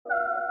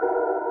Okay,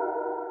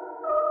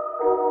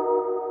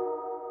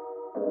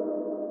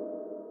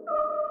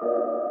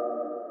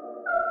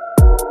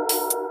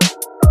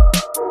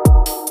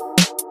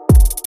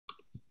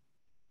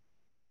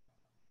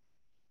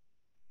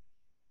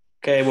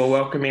 well,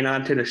 welcoming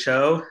on to the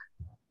show,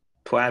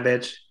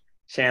 Travis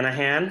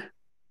Shanahan,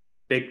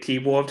 big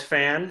T-Wolves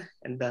fan,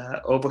 and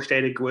the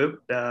Overstated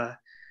group. We're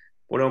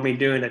going to be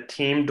doing a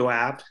team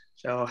draft.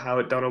 So how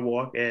it gonna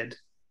work is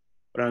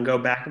we're going to go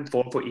back and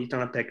forth. We're each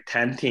going to pick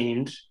 10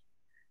 teams.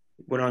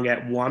 We're going to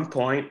get 1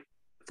 point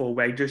for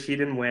regular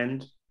season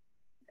wins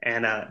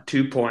and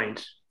 2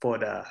 points for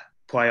the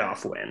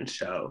playoff wins.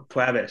 So,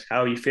 Travis,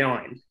 how are you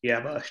feeling? You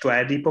have a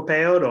strategy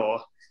prepared or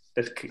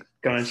just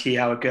going to see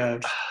how it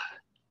goes?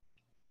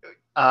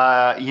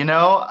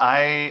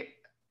 I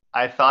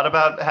thought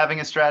about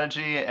having a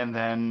strategy, and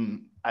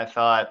then I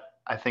thought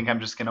I think I'm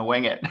just gonna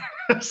wing it.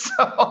 So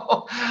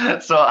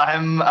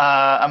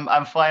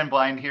I'm flying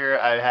blind here.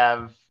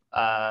 I'm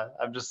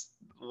just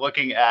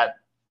looking at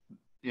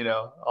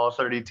all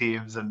 30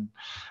 teams, and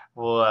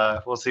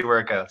we'll see where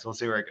it goes. We'll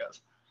see where it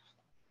goes.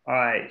 All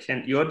right,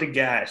 since you're the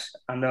guest,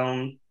 I'm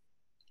going to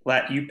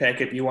let you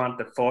pick if you want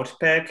the first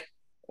pick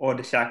or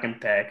the second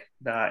pick.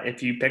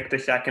 If you pick the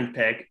second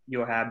pick,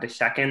 you'll have the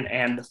second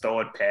and the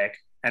third pick.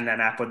 And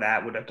then after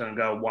that, we're just going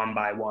to go one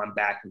by one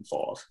back and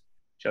forth.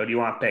 So do you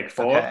want to pick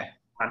fourth? Okay.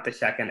 Want the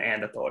second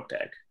and the third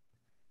pick?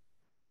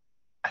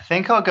 I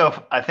think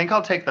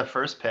I'll take the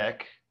first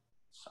pick.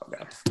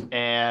 Okay.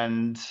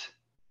 And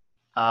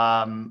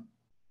I'm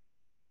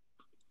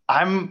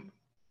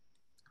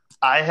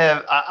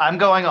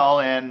going all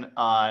in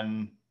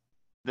on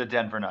the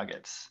Denver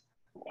Nuggets.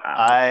 Wow.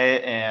 I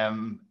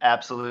am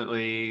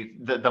absolutely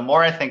the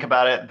more I think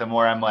about it, the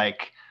more I'm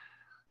like,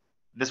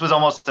 this was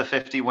almost a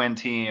 50-win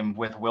team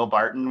with Will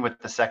Barton with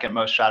the second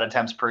most shot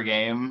attempts per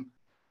game.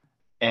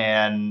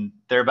 And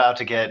they're about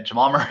to get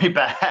Jamal Murray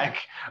back,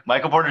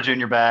 Michael Porter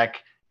Jr.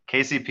 back,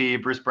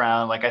 KCP, Bruce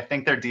Brown. Like, I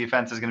think their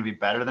defense is going to be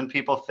better than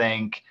people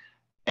think.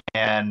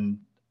 And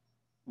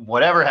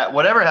whatever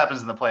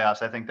happens in the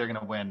playoffs, I think they're going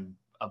to win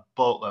a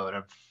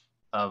boatload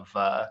of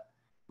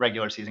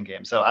regular season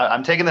games. So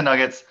I'm taking the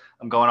Nuggets.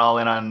 I'm going all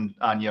in on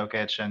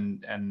Jokic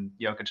and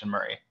Jokic and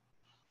Murray.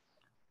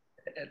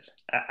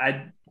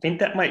 I think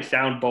that might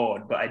sound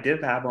bold, but I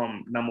did have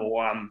them number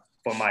one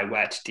for my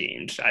West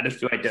teams. I just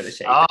feel like they're the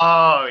same.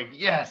 Oh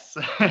yes,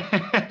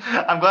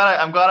 I'm glad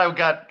I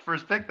got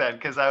first pick then,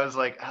 because I was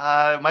like,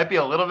 it might be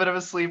a little bit of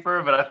a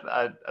sleeper, but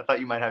I thought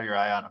you might have your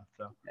eye on him.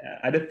 So yeah,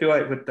 I just feel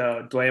like with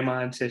the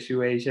Draymond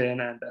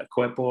situation and the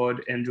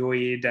clipboard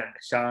injuries and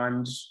the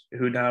Suns,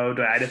 who knows?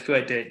 I just feel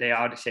like they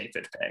are the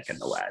safest pick in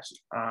the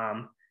West.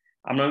 I'm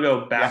gonna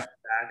go back.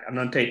 I'm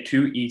gonna take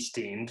 2 East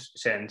teams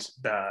since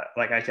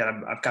like I said,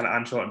 I'm kind of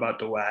uncertain about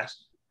the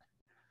West.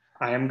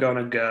 I am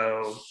gonna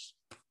go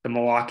the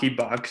Milwaukee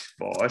Bucks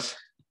first.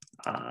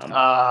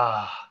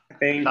 I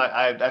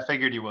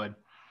figured you would.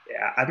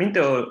 Yeah, I think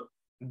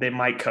they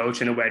might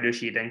coach in a regular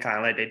season, kind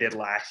of like they did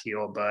last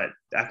year, but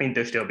I think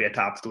they'll still be a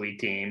top 3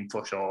 team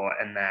for sure.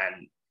 And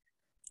then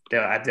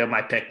they're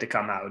my pick to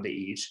come out of the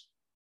East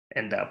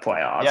in the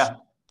playoffs. Yeah.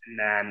 And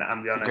then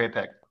great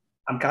pick.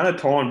 I'm kind of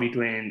torn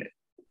between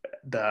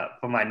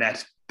for my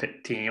next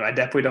team. I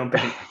definitely don't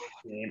pick a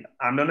team.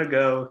 I'm gonna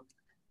go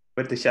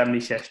with the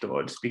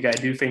 76ers because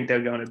I do think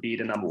they're going to be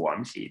the number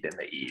 1 seed in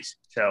the East.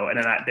 So, and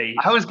then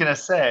I was gonna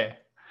say,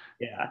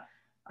 yeah,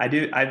 I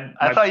do.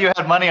 I thought you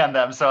had money on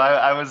them, so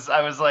I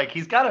was like,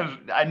 he's got to.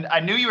 I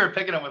knew you were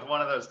picking him with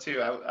one of those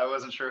two. I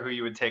wasn't sure who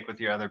you would take with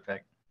your other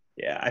pick.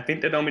 Yeah, I think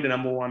they're going to be the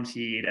number 1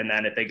 seed, and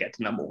then if they get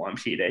to number 1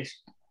 seed, they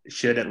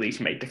should at least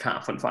make the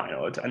conference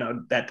finals. I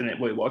know that didn't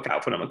really work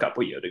out for them a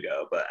couple years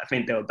ago, but I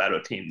think they're a better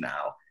team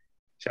now.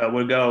 So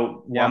we'll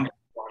go 1 by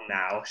 1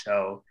 now.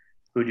 So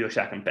who'd your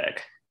second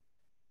pick?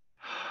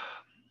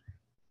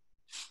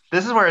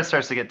 This is where it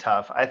starts to get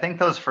tough. I think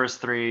those first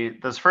three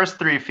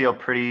feel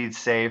pretty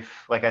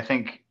safe. Like, I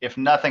think if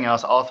nothing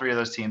else, all 3 of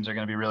those teams are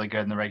going to be really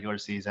good in the regular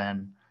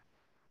season.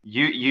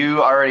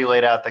 You already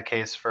laid out the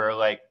case for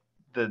like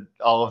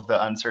all of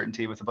the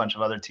uncertainty with a bunch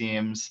of other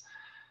teams.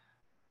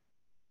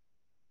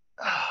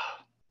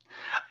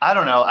 I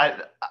don't know.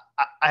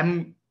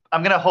 I'm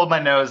going to hold my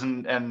nose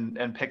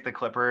and pick the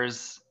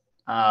Clippers,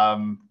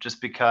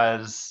 just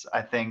because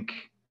I think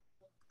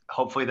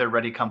hopefully they're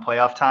ready come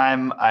playoff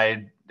time.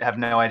 I have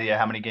no idea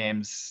how many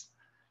games.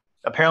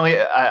 Apparently,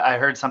 I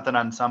heard something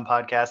on some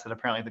podcast that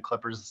apparently the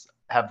Clippers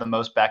have the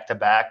most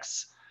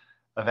back-to-backs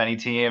of any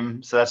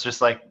team. So that's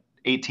just like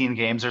 18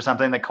 games or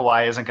something that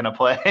Kawhi isn't going to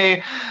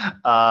play.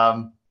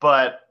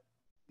 But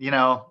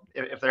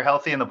if they're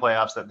healthy in the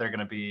playoffs, that they're going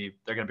to be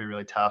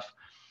really tough.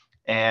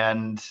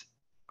 And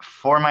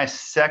for my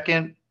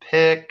second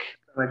pick,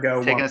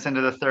 taking us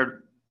into the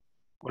third.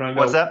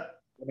 What's that?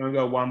 We're going to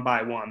go 1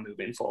 by 1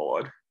 moving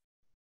forward.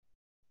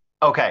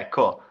 Okay,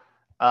 cool.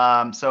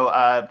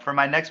 So for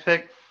my next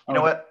pick, you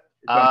know what?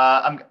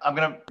 I'm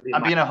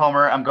being a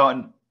homer. I'm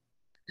going.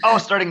 Oh,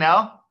 starting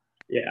now?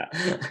 Yeah.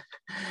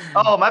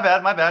 Oh, my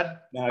bad.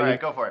 No, All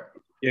right, go for it.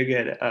 You're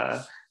good.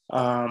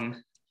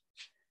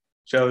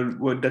 So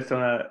we're just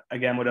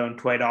again, we don't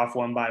trade off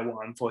one by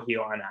one for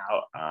here on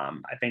out.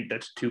 I think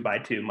that's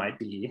 2x2 might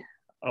be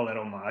a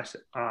little much.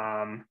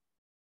 I'm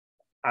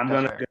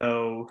going to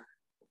go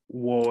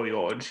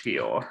Warriors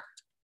here.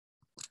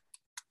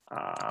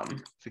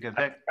 It's a good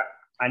pick.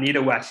 I need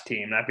a West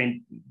team. I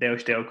think they're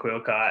still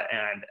clear cut,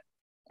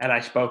 and I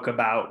spoke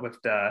about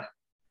with the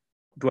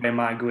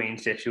Draymond Green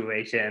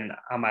situation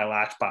on my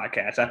last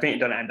podcast. I think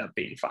they'll end up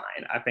being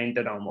fine. I think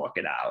they don't work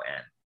it out,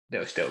 and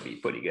they'll still be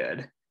pretty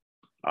good.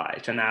 All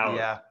right, so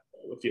now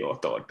with your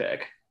third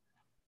pick.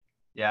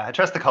 Yeah, I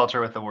trust the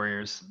culture with the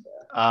Warriors.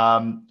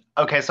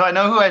 Okay, so I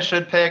know who I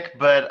should pick,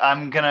 but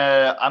I'm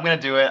gonna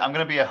do it. I'm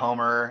gonna be a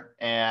homer,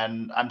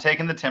 and I'm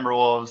taking the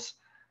Timberwolves.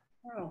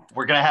 Oh.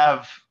 We're gonna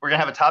have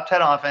a top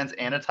 10 offense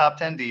and a top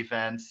 10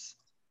 defense,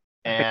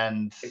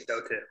 and I think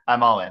so too.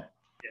 I'm all in.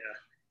 Yeah,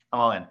 I'm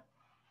all in.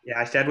 Yeah,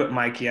 I said with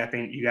Mikey, I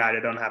think you guys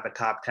don't have a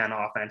top 10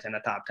 offense and a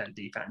top 10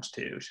 defense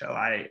too. So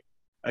I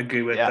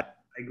agree with that.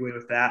 I agree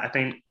with that. I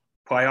think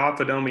playoffs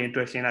are going to be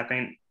interesting. I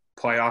think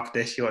playoffs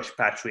this year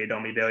especially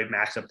don't be very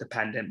matchup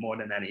dependent more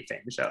than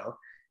anything. So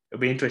it'll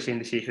be interesting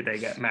to see who they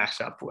get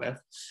matched up with.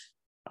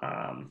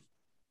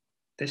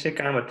 This is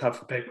kind of a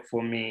tough pick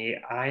for me.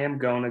 I am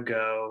going to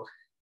go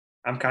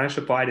 – I'm kind of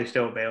surprised it's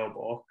still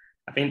available.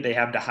 I think they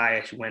have the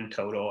highest win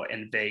total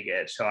in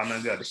Vegas, so I'm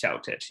going to go to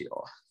Celtics here.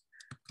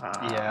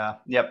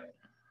 Yep.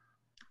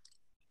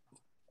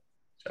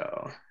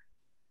 So,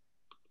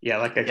 yeah,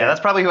 like I said. Yeah, that's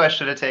probably who I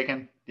should have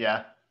taken.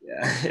 Yeah.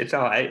 Yeah, it's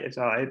all right. It's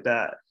all right.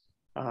 That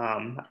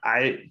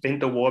I think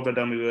the Wolves are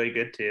going to be really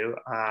good too.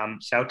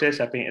 Celtics,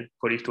 I think it's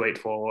pretty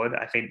straightforward.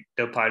 I think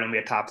they're probably going to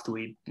be a top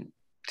 3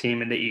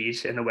 team in the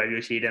East in the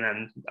regular season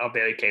and are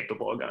very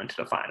capable of going to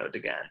the finals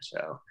again.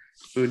 So,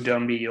 who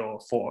would be your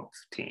 4th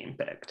team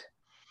picked?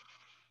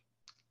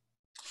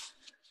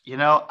 You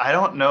know, I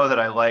don't know that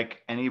I like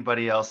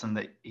anybody else in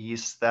the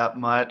East that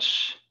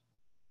much.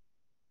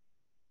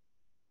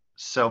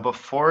 So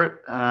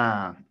before,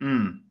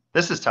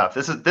 this is tough.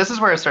 This is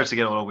where it starts to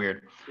get a little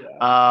weird.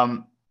 Yeah.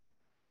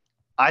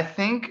 I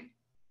think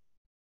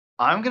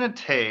I'm gonna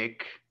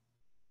take.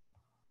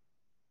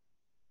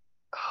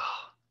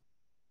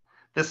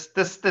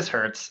 This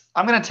hurts.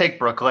 I'm gonna take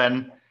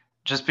Brooklyn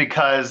just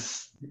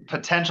because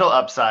potential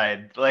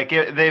upside. Like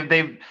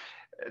they've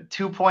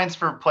 2 points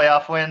for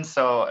playoff wins.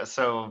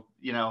 So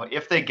you know,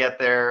 if they get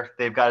there,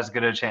 they've got as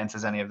good a chance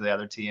as any of the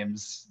other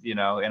teams. You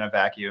know, in a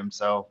vacuum.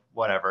 So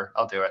whatever,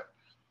 I'll do it.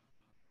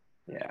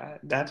 Yeah,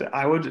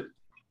 I would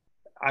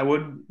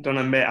don't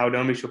admit I would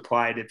only be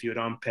surprised if you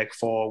don't pick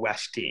 4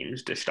 West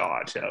teams to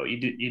start. So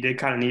you did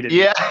kind of need it.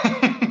 Yeah.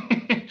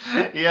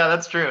 Yeah,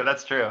 that's true.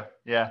 That's true.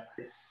 Yeah.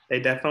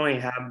 They definitely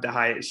have the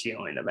highest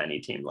ceiling of any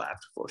team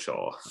left for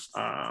sure.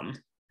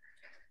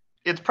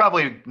 It's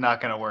probably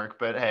not going to work,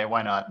 but hey,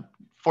 why not?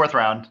 4th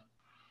round.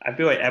 I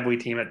feel like every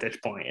team at this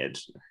point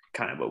is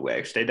kind of a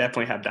wish. They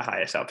definitely have the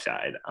highest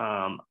upside.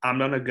 I'm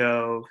gonna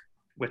go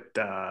with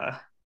the.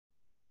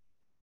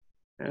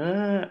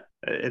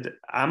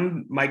 I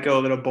might go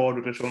a little bold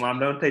with this one. I'm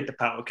gonna take the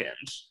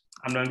Pelicans.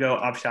 I'm gonna go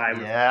upside.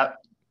 Yeah.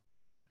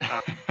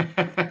 I'm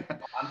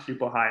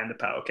super high in the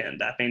Pelicans.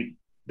 I think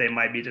they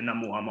might be the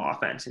number 1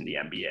 offense in the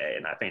NBA,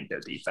 and I think their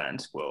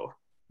defense will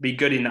be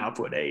good enough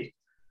where they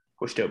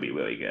will still be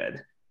really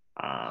good.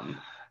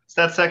 It's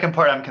that second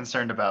part I'm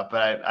concerned about,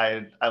 but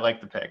I like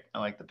the pick. I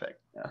like the pick.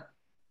 Yeah.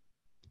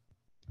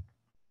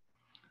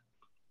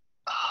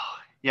 Oh,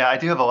 yeah, I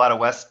do have a lot of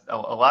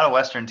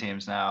Western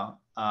teams now,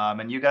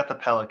 and you got the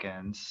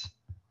Pelicans.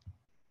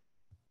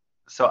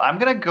 So I'm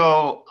gonna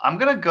go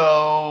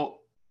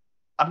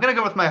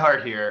with my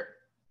heart here.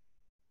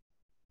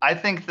 I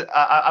think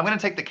I'm going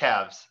to take the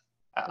Cavs.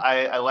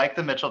 I like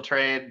the Mitchell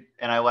trade,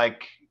 and I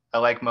like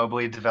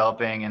Mobley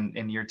developing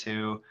in year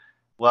 2.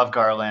 Love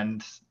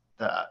Garland.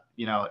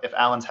 You know, if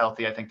Allen's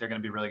healthy, I think they're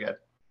going to be really good.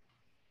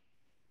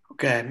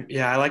 Okay,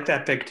 yeah, I like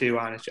that pick too.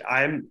 Honestly,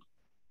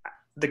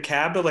 the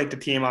Cavs are like the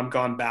team I'm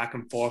going back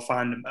and forth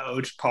on the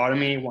most. Part of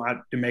me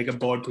want to make a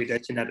bold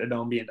prediction that they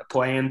don't be in the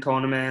play-in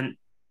tournament,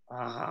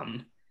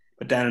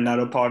 but then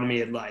another part of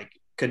me is like,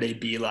 could they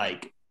be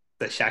like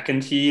the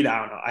 2nd seed? I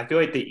don't know. I feel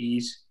like the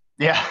East.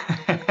 Yeah.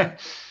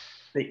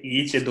 The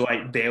East is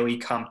like very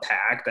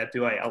compact. I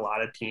feel like a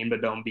lot of teams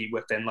that don't be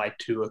within like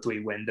 2 or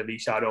 3 wins of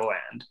each other.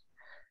 And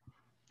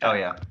oh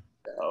yeah.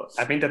 So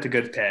I think that's a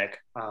good pick.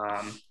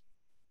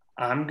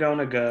 I'm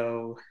gonna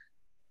go.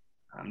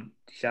 I'm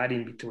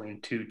deciding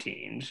between 2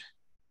 teams.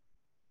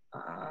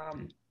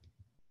 I'm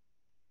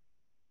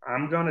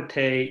gonna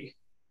take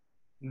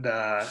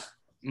the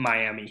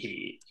Miami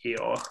Heat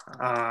here.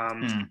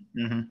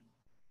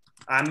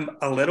 I'm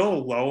a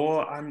little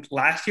lower.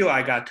 Last year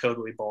I got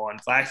totally born.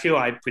 Last year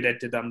I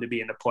predicted them to be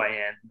in the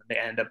play-in. They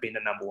end up being the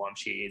number 1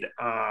 seed.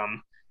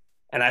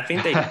 And I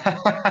think they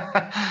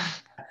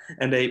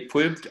and they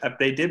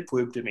did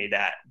prove to me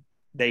that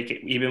they can,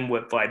 even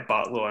with like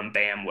Butler and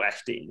Bam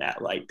resting,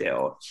 that like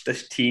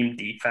this team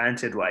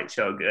defense is like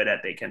so good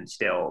that they can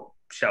still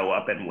show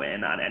up and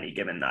win on any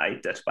given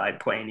night just by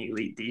playing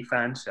elite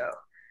defense. So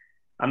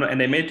And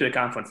they made it to the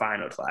conference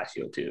finals last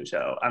year too.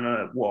 So I'm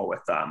gonna war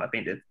with them. I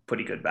think they're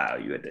pretty good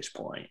value at this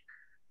point.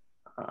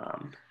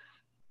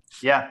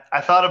 Yeah,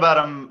 I thought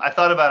about him. I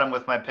thought about him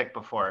with my pick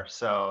before,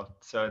 so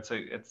I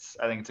think it's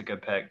a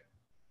good pick.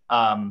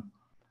 I'm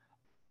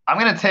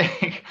gonna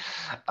take.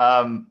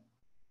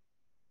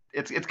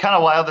 It's kind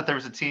of wild that there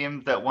was a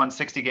team that won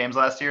 60 games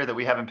last year that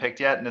we haven't picked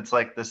yet, and it's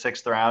like the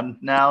 6th round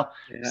now.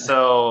 Yeah.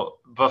 So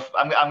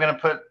I'm gonna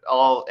put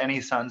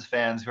any Suns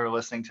fans who are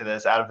listening to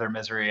this out of their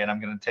misery, and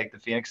I'm gonna take the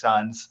Phoenix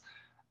Suns.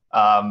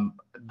 The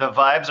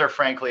vibes are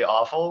frankly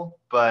awful,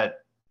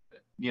 but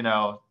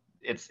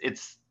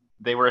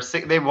they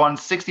won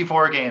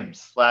 64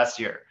 games last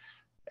year,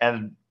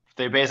 and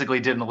they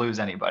basically didn't lose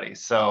anybody.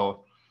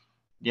 So,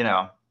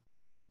 I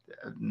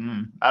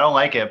don't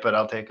like it, but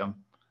I'll take them.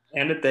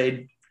 And if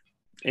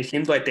it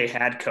seems like they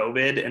had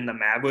COVID in the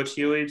Mavericks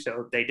series,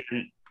 so if they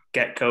didn't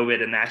get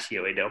COVID in that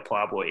series, they'll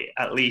probably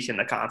at least in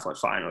the conference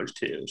finals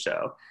too.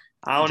 So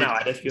I don't know.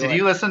 I just feel Did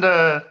you listen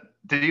to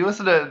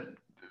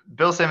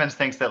Bill Simmons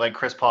thinks that like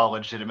Chris Paul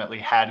legitimately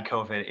had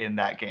COVID in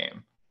that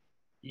game?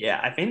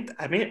 Yeah, I think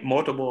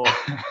multiple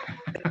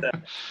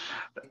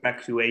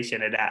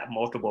speculation that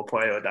multiple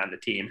players on the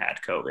team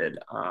had COVID.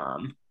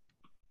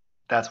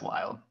 That's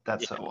wild.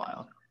 That's so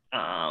wild.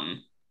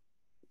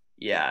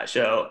 Yeah,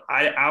 so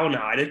I don't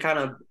know. I just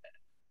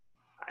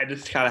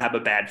kind of have a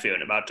bad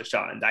feeling about the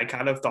Suns. I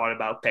kind of thought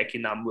about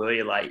picking them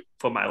really like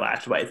for my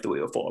last 3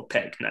 or 4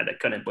 picks, and I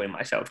couldn't bring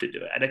myself to do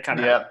it. I just kind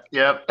of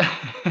yep.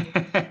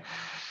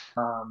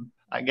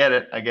 I get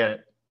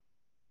it.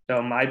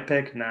 So my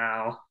pick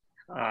now,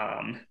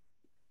 I'm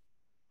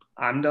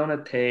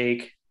gonna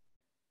take.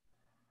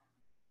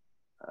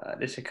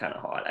 This is kind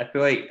of hard. I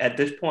feel like at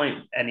this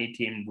point, any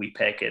team we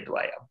pick is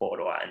like a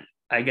borderline.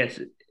 I guess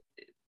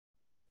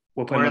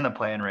we're in the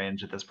play-in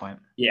range at this point.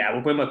 Yeah,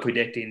 we're pretty much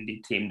predicting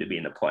the team to be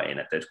in the play-in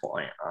at this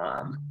point.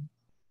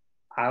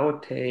 I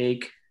would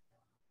take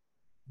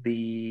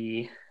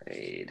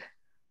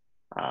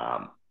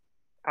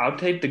I'll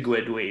take the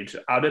Grizzlies.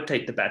 I'll just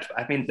take the best.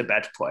 I think the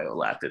best player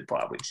left is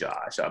probably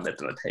Josh. So I'm just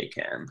gonna take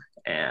him.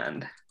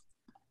 And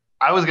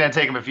I was gonna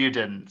take him if you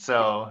didn't.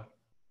 So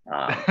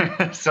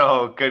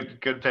so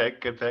good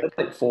pick.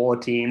 Like 4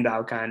 teams,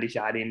 I'll kind of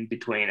deciding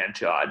between, and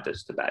Josh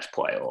is the best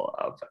player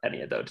of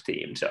any of those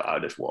teams. So I'll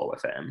just roll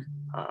with him.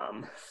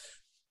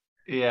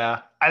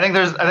 Yeah, I think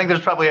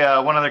there's probably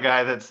one other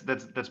guy that's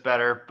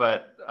better,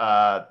 but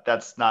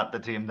that's not the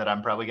team that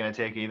I'm probably gonna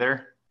take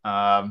either.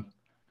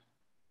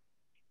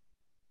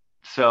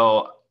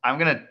 So I'm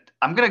gonna.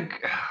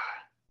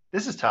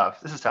 This is tough.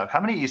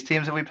 How many East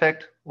teams have we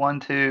picked? 1,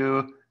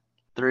 2,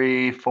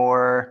 3,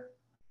 4,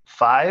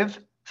 5.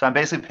 So I'm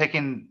basically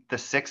picking the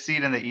 6th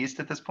seed in the East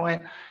at this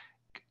point.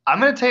 I'm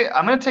gonna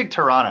take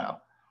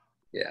Toronto.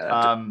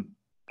 Yeah.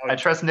 I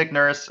trust Nick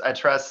Nurse. I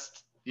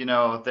trust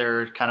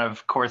their kind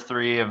of core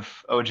 3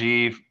 of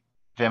OG,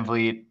 Van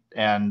Vliet,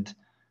 and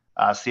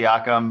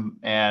Siakam,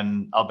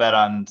 and I'll bet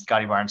on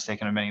Scotty Barnes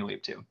taking a mini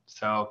leap too.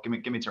 So give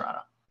me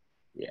Toronto.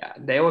 Yeah,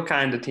 they were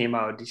kind of the team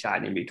I was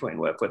deciding between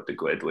with the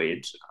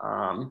Grizzlies.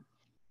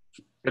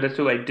 But if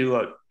I do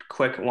a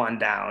quick one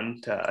down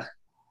to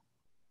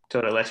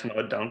the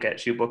listener don't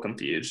get super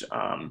confused.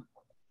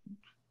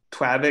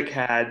 Travis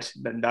had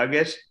the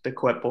Nuggets, the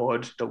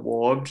Clippers, the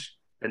Wolves,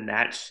 the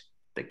Nets,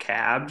 the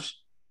Cavs,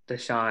 the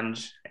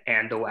Suns,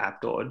 and the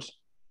Raptors.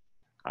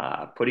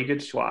 Pretty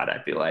good squad,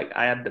 I feel like.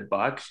 I have the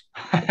Bucks,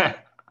 the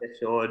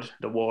Swords,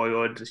 the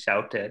Warriors, the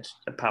Celtics,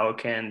 the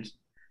Pelicans,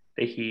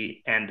 the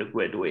Heat, and the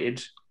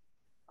Grizzlies.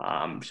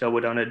 So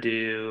we're gonna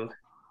do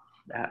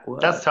that.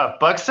 That's tough.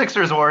 Bucks,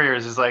 Sixers,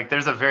 Warriors is like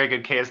there's a very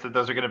good case that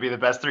those are going to be the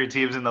best 3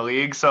 teams in the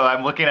league. So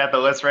I'm looking at the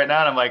list right now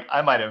and I'm like,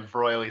 I might have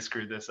royally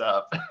screwed this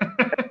up.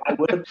 I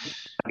would have,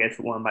 I guess,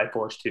 one of my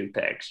first 2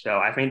 picks. So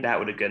I think that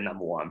would have been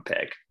number 1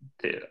 pick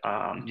too.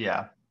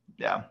 Yeah.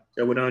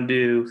 So we're gonna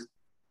do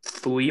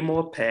 3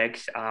 more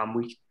picks.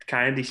 We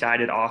kind of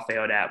decided off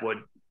air that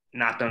we're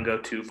not gonna go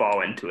too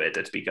far into it.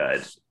 That's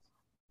because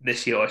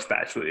this year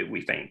especially,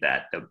 we think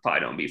that there probably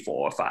don't be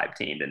 4 or 5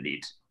 teams in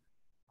these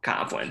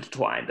conference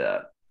trying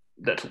to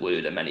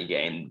lose as many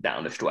games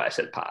down the stretch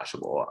as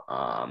possible.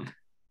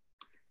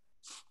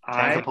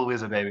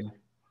 Palooza, baby.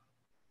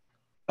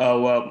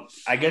 Oh well,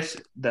 I guess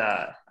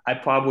I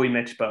probably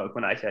misspoke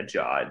when I said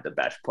Jaw, the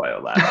best player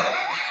left.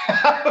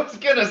 I was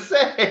gonna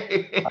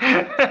say.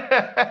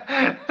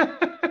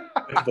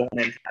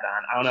 Vernon said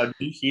on. I don't know. Did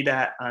you see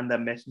that on the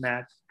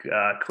mismatch?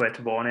 Chris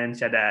Vernon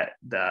said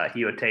that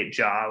he would take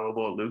Ja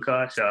over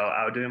Luka. So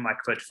I was doing my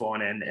Chris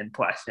Vernon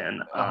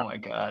impression. Oh my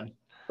god!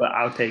 But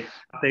I'll take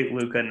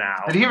Luka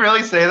now. Did he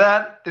really say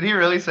that?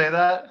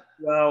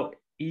 Well,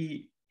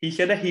 he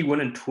said that he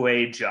wouldn't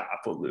trade Ja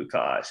for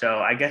Luka. So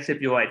I guess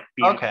if you're like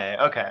okay,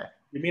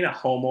 you mean a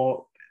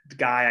homo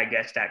guy, I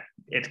guess that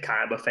it's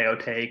kind of a fair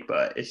take,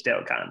 but it's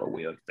still kind of a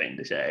weird thing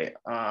to say.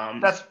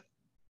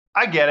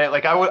 I get it.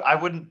 Like I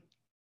wouldn't.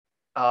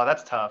 Oh,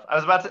 that's tough. I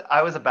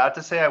was about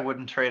to say I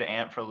wouldn't trade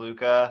Ant for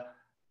Luka,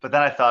 but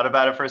then I thought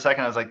about it for a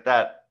second. I was like,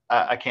 that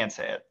I can't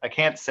say it. I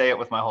can't say it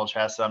with my whole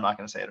chest, so I'm not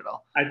going to say it at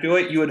all. I feel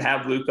like you would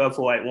have Luka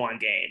for like one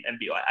game and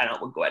be like, I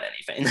don't regret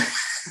anything.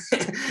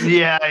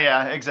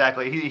 Yeah,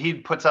 exactly. He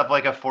puts up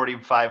like a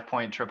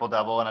 45-point triple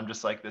double, and I'm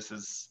just like, this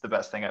is the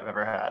best thing I've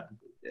ever had.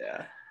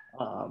 Yeah.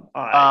 All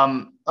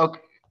right.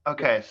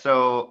 Okay.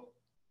 So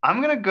I'm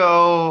gonna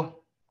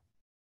go.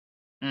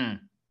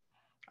 I'm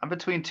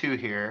between two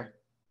here,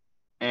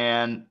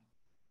 and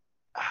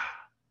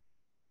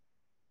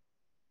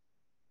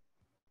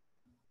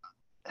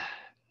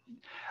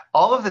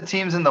all of the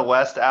teams in the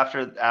West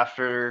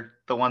after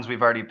the ones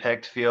we've already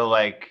picked feel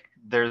like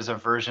there's a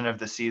version of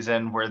the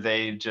season where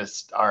they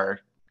just are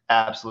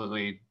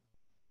absolutely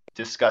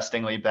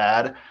disgustingly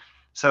bad.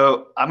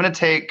 So I'm going to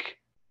take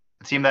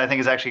a team that I think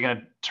is actually going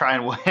to try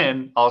and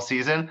win all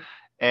season,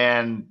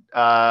 and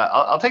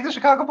I'll take the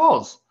Chicago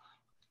Bulls.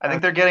 I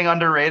think they're getting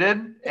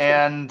underrated,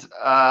 and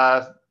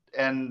I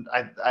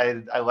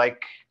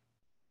like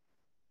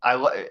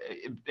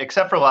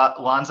except for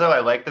Lonzo, I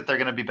like that they're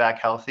going to be back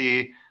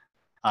healthy.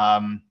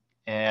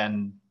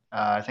 And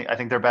I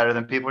think they're better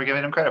than people are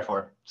giving them credit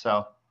for.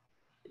 So,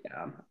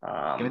 yeah.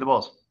 give me the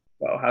Bulls.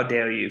 Well, how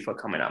dare you for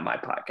coming on my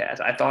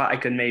podcast? I thought I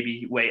could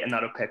maybe wait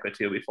another pick or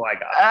two before I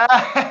got.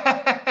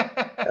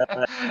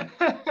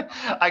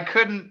 I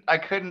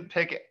couldn't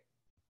pick it.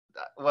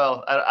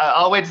 Well,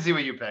 I'll wait to see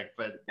what you pick.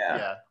 But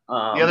yeah.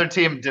 The other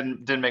team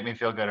didn't make me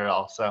feel good at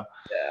all. So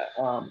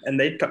yeah. And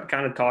they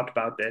kind of talked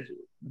about this.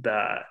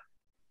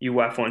 You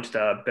referenced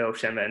Bill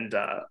Simmons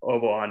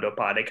over-under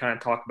pod. They kind of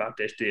talked about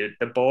this, dude.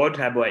 The boards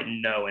have like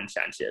no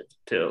incentive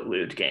to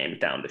lose games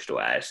down the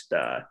stretch.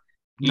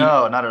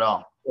 No, not at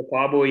all. We're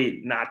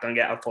probably not going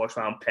to get a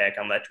first-round pick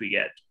unless we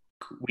get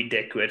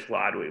ridiculous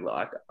lottery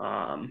luck.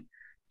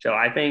 So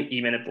I think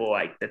even if we're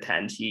like the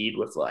 10 seed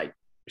with like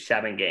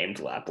 7 games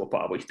left, we'll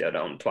probably still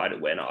don't try to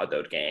win all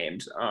those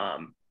games.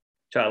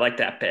 So I like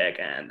that pick,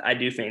 and I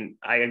do think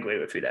I agree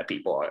with you that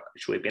people are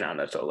sweeping on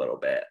us a little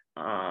bit.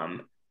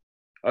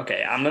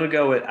 Okay, I'm going to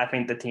go with, I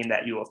think, the team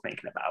that you were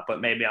thinking about,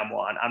 but maybe I'm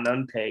wrong. I'm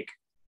going to take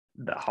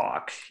the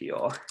Hawks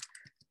here.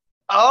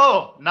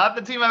 Oh, not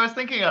the team I was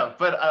thinking of,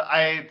 but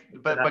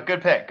but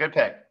good pick. Good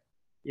pick.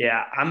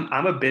 Yeah,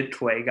 I'm a big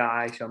Clay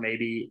guy, so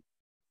maybe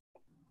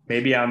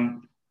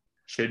I'm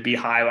should be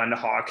higher on the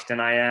Hawks than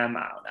I am.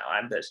 I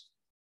don't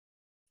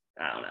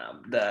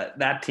know.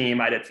 That team,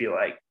 I did feel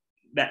like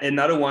that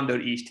another one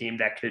of each team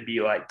that could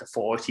be like the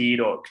 4 seed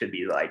or it could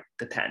be like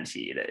the 10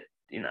 seed.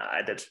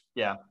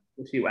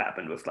 We'll see what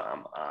happened with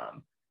them.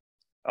 All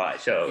right,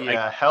 so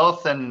yeah,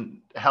 health and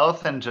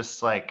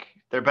just like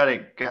they're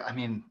betting. I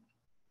mean,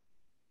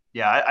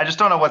 yeah, I just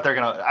don't know what they're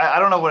gonna. I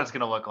don't know what it's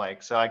gonna look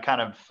like. So I'm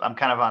kind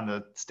of on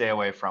the stay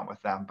away from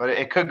with them. But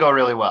it could go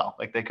really well.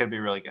 Like they could be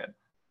really good.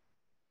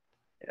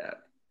 Yeah.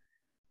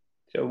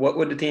 So what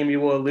would the team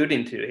you were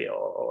alluding to here?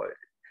 All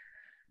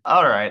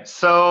right,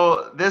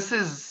 so this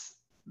is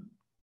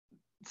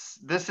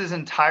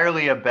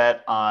entirely a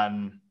bet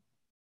on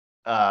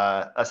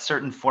a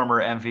certain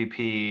former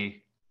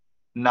MVP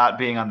not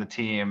being on the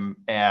team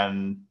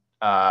and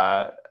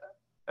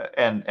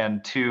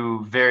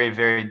 2 very,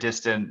 very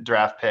distant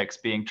draft picks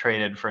being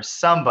traded for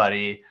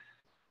somebody.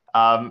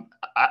 I'm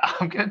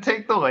going to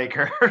take the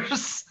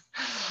Lakers.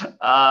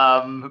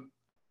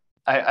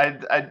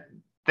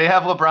 They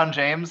have LeBron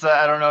James.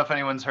 I don't know if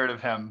anyone's heard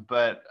of him,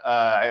 but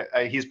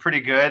he's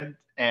pretty good.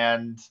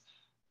 And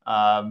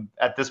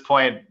at this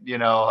point,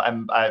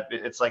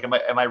 it's like, am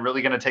I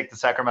really going to take the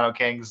Sacramento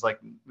Kings? Like,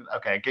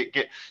 okay,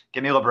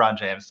 give me LeBron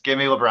James. Give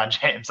me LeBron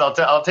James.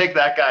 I'll take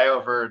that guy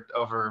over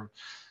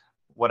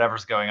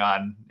whatever's going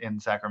on in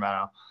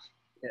Sacramento.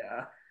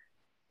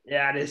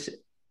 Yeah. It's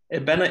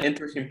been an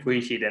interesting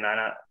preseason.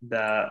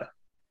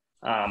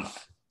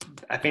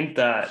 I think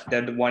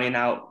they're running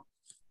out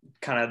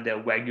kind of the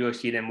regular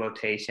season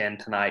rotation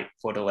tonight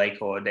for the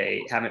Lakers.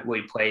 They haven't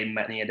really played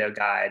many of their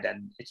guys,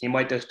 and it seems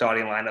like their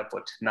starting lineup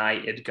for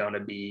tonight is going to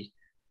be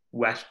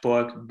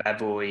Westbrook,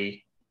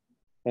 Beverly,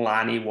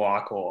 Lonnie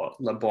Walker,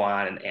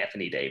 LeBron, and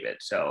Anthony Davis.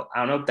 So I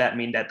don't know if that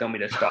means that they'll be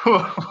the start.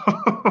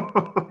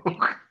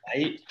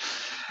 Right?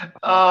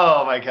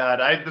 Oh my God!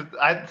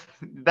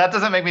 That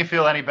doesn't make me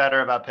feel any better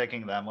about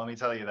picking them. Let me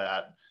tell you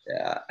that.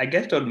 Yeah, I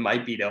guess those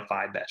might be their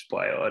 5 best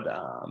players,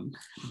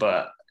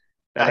 but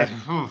that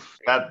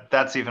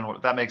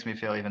makes me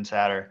feel even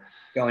sadder.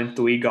 Going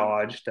 3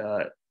 guards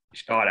to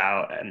start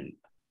out, and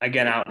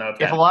again, I don't know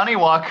if Lonnie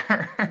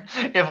Walker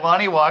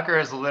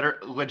is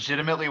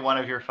legitimately one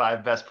of your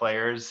 5 best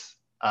players,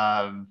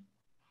 I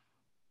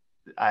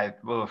have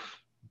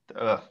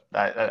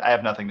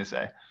nothing to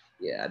say.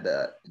 Yeah,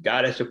 the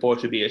guy that's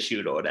supposed to be a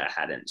shooter that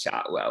hadn't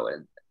shot well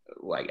in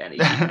like any.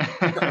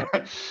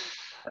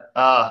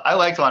 I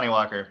liked Lonnie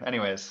Walker.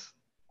 Anyways,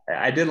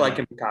 I did like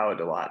him in college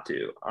a lot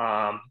too.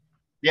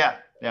 Yeah.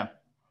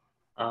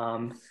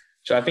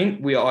 So I think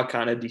we are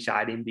kind of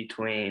deciding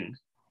between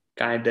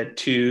kind of the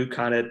 2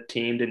 kind of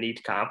teams in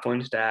each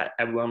conference that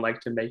everyone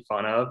likes to make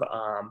fun of.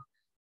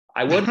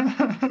 I would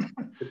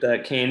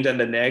the Kings and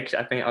the Knicks.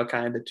 I think are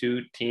kind of the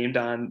 2 teams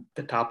on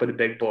the top of the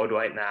big board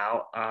right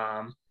now.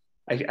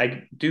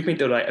 I do think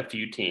there are like a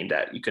few teams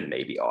that you could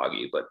maybe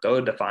argue, but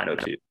those are the final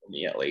two for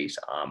me at least.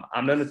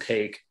 I'm gonna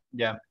take.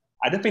 Yeah.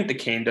 I just think the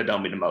Kings are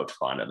gonna be the most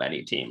fun of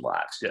any team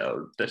left.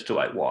 So just to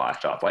like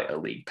wash off like a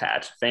league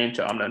pass thing.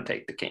 So I'm gonna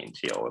take the Kings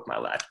here with my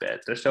last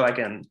bet, just so I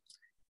can.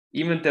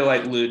 Even if they're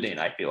like losing,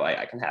 I feel like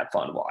I can have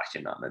fun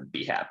watching them and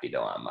be happy they're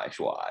on my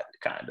squad,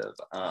 kind of.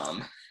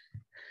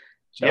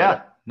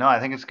 Yeah. No, I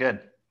think it's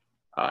good.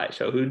 All right.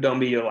 So who's gonna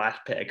be your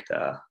last pick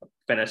to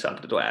finish up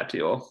the draft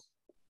here?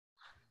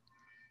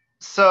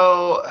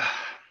 So,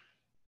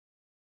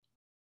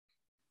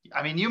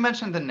 I mean, you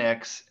mentioned the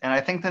Knicks, and I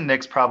think the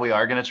Knicks probably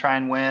are going to try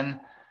and win.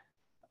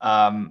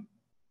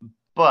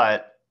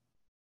 But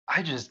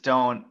I just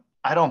don't.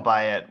 I don't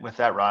buy it with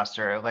that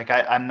roster. Like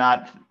I'm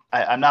not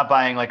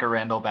buying like a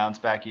Randall bounce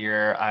back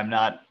year. I'm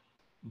not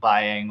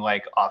buying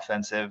like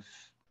offensive,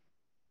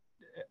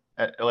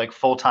 like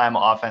full-time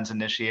offense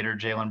initiator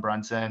Jalen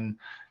Brunson.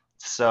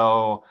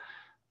 So,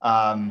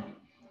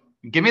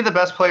 give me the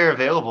best player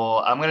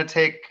available. I'm gonna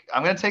take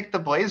the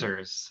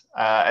Blazers.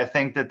 I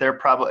think that they're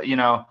probably,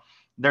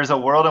 there's a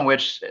world in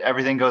which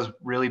everything goes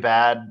really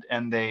bad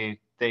and they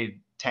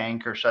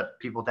tank or shut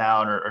people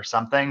down or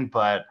something.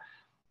 But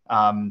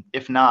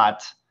if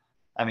not,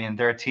 I mean,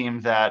 they're a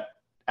team that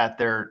at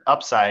their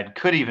upside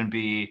could even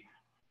be,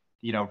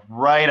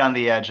 right on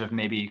the edge of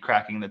maybe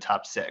cracking the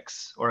top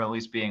 6 or at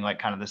least being like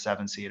kind of the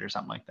 7 seed or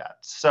something like that.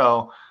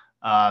 So,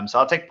 so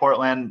I'll take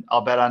Portland.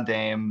 I'll bet on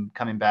Dame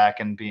coming back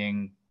and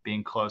being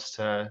close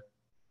to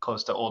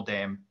old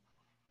Dame.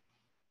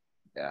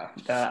 Yeah,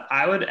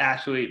 I would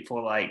actually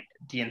for like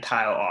the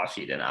entire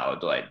offseason, I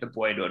would like the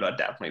Blazers are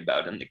definitely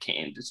better than the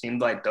Kings. It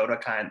seems like those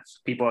are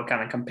people are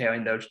kind of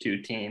comparing those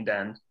two teams,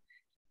 and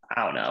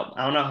I don't know.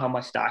 I don't know how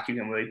much stock you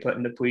can really put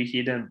in the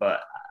preseason,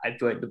 but I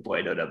feel like the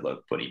Blazers have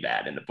looked pretty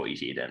bad in the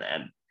preseason,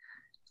 and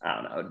I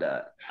don't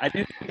know. I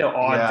do think there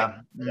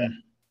are things. Yeah.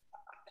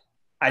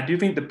 I do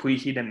think the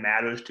preseason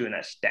matters to an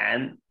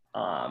extent.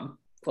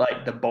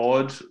 Like the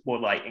boards were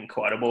like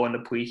incredible in the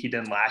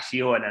preseason last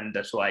year, and then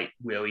just like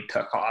really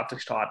took off to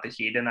start the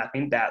season. I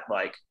think that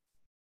like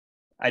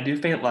I do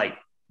think like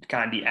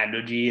kind of the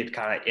energy is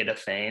kind of a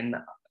thing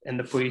in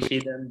the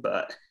preseason,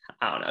 but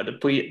I don't know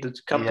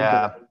the couple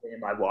Yeah.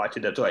 game I watched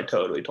it, that's like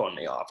totally turned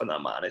me off, and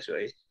I'm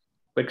honestly,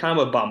 but kind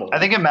of a bumble. I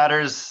think it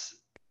matters.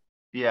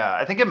 Yeah,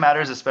 I think it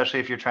matters,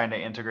 especially if you're trying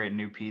to integrate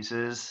new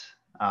pieces,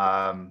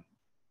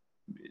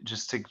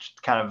 just to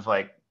kind of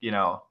like,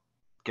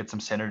 get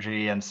some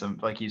synergy and some,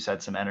 like you said,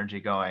 some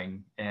energy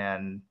going.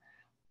 And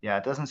yeah,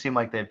 it doesn't seem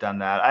like they've done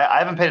that. I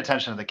haven't paid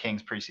attention to the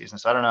Kings preseason,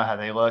 so I don't know how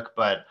they look.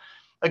 But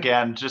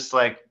again, just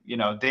like,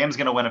 Dame's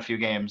going to win a few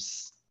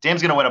games.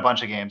 Dame's going to win a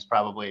bunch of games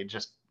probably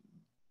just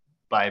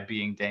by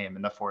being Dame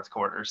in the fourth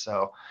quarter.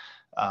 So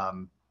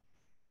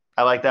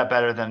I like that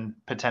better than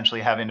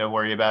potentially having to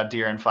worry about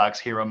De'Aaron Fox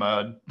hero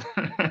mode.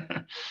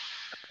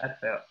 That's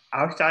fair.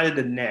 Outside of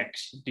the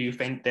Knicks, do you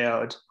think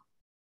there's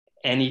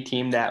any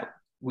team that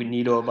we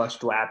need of us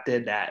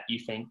drafted that you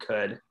think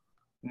could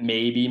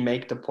maybe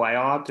make the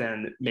playoffs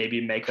and maybe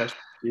make us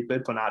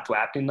stupid for not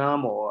drafting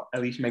them, or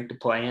at least make the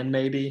play-in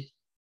maybe?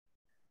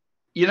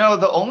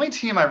 The only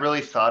team I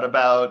really thought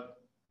about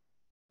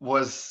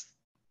was,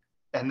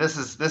 and this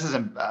is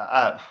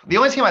the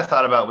only team I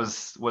thought about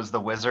was the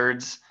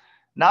Wizards.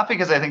 Not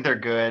because I think they're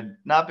good,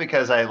 not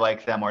because I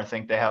like them or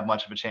think they have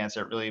much of a chance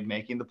at really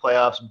making the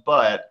playoffs,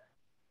 but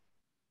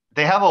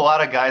they have a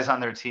lot of guys on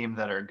their team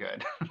that are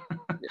good.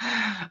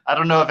 I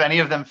don't know if any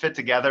of them fit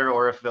together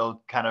or if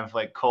they'll kind of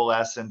like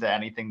coalesce into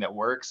anything that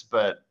works,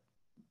 but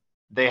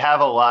they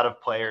have a lot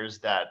of players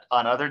that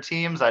on other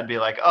teams I'd be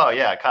like, oh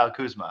yeah, Kyle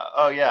Kuzma.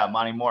 Oh yeah,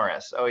 Monty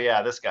Morris. Oh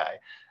yeah, this guy.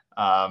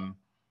 I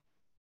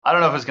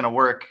don't know if it's going to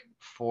work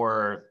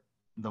for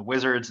the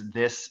Wizards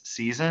this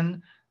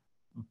season,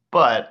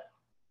 but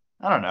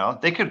I don't know.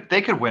 They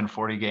could win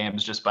 40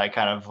 games just by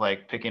kind of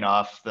like picking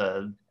off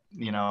the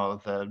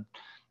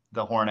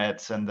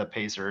Hornets and the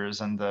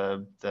Pacers and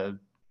the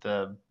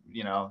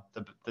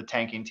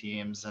tanking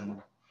teams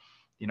and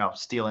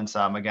stealing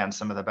some against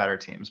some of the better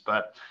teams.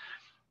 But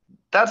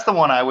that's the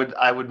one I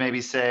would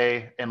maybe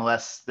say,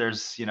 unless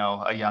there's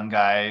a young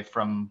guy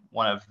from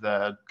one of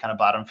the kind of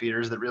bottom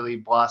feeders that really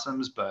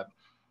blossoms. But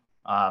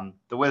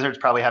the Wizards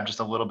probably have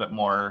just a little bit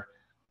more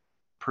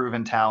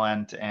proven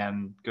talent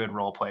and good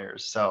role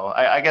players. So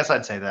I guess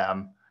I'd say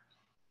them.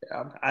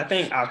 Yeah, I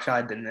think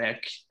outside the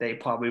Knicks, they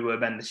probably would have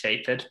been the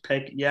safest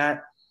pick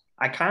yet.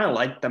 I kind of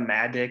like the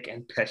Magic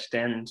and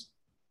Pistons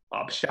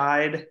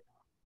upside,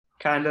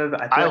 kind of.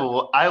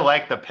 I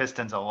like the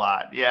Pistons a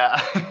lot. Yeah.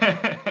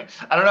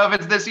 I don't know if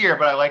it's this year,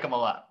 but I like them a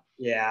lot.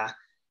 Yeah.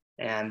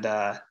 And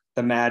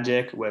the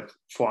Magic with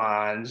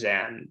Franz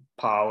and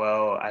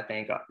Paulo, I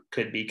think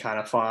could be kind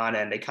of fun.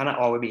 And they kind of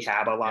already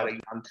have a lot of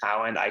young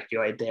talent. I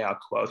feel like they are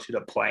closer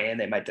to playing.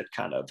 They might just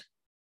kind of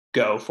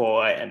go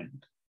for it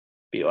and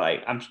be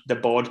like, the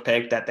board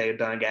pick that they're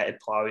going to get, it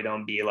probably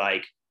don't be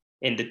like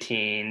in the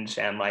teens.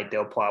 And like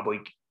they'll probably,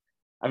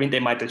 I mean, they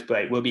might just be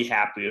like, we'll be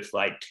happy with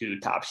like 2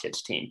 top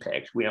 16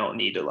 picks. We don't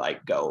need to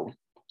like go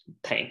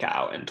tank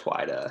out and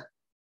try to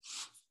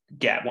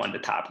get one of the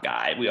top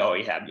guy. We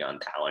already have young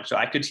talent, so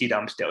I could see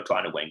them still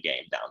trying to win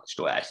games down the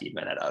stretch,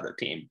 even at other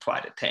teams try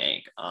to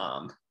tank.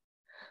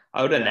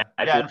 Other than that,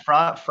 I feel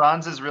and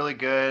Franz is really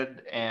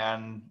good,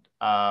 and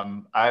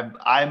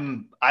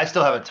I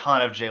still have a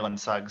ton of Jalen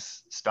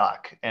Suggs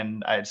stock,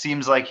 and it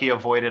seems like he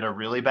avoided a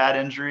really bad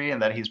injury,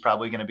 and that he's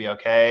probably going to be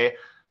okay.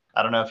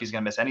 I don't know if he's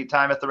going to miss any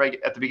time at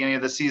the beginning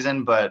of the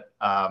season, but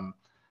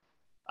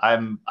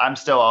I'm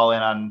still all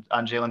in on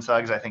Jalen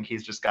Suggs. I think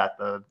he's just got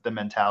the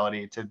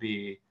mentality to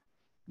be,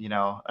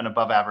 an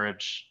above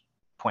average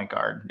point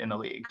guard in the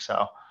league.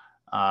 So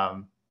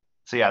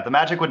yeah, the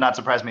Magic would not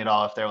surprise me at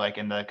all if they're like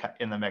in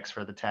the mix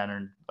for the 10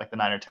 or like the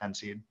 9 or 10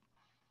 seed.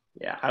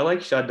 Yeah, I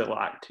like Shud a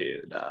lot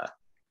too.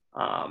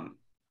 I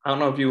don't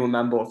know if you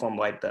remember from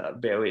like the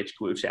various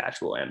group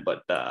chats we're in,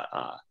 but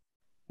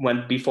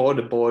when before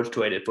the Bulls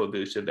traded for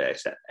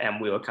Vucevic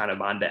and we were kind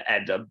of on the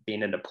edge of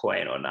being in the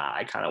play or not,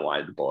 I kind of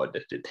wanted the Bulls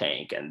to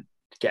tank and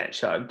get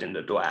Suggs in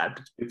the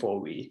draft before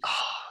we.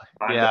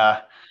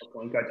 Yeah.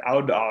 I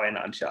would all in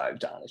on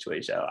Suggs,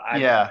 honestly. So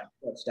I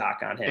put stock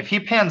on him. If he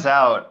pans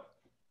out,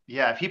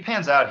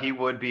 he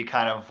would be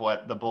kind of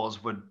what the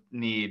Bulls would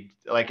need.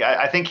 Like,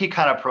 I think he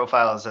kind of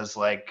profiles as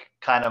like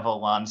kind of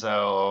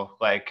Alonzo,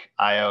 like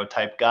IO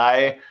type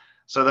guy.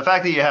 So the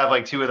fact that you have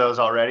like two of those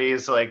already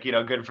is like,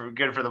 good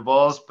for the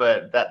Bulls,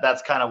 but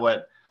that's kind of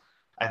what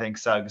I think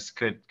Suggs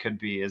could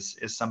be is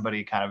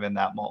somebody kind of in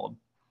that mold.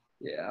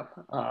 Yeah.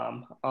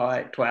 All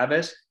right,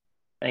 Travis,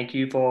 thank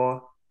you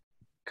for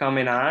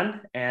coming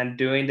on and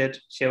doing the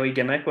silly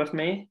gimmick with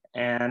me,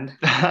 and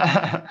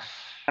have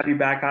you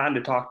back on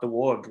to talk the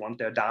Wolves once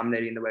they're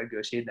dominating the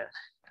regular season.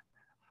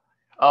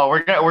 Oh,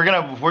 we're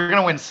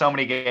gonna win so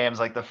many games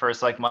like the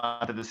first like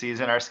month of the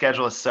season. Our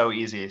schedule is so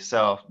easy.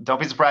 So don't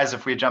be surprised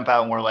if we jump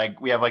out and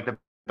we have like the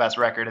best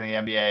record in the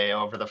NBA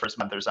over the first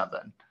month or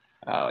something.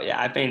 Oh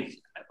yeah, I think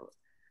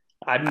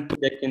I'm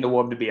predicting the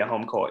Wolves to be a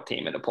home court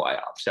team in the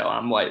playoffs. So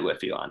I'm right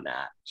with you on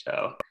that.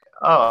 So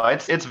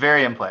it's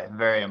very in play.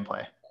 Very in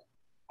play.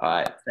 All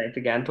right. Thanks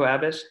again,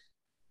 Travis.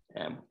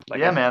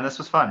 Man, this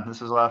was fun. This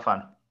was a lot of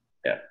fun.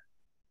 Yeah.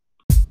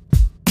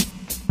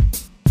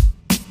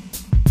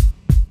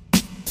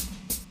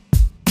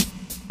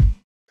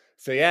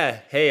 So yeah,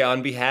 hey,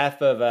 on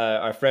behalf of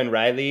our friend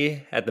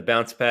Reilly at the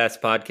Bounce Pass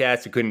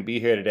podcast, who couldn't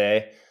be here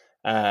today,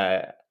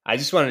 I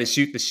just wanted to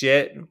shoot the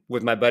shit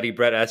with my buddy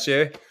Brett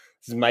Usher.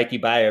 This is Mikey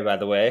Beyer, by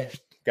the way.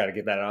 Got to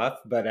get that off.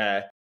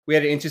 But we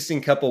had an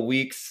interesting couple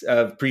weeks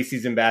of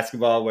preseason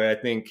basketball where I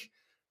think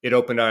it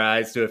opened our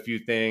eyes to a few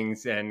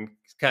things and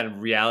kind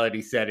of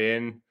reality set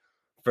in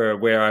for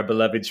where our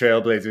beloved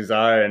Trailblazers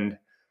are. And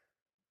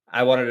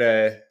I wanted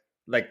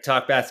to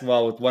talk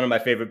basketball with one of my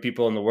favorite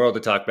people in the world to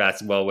talk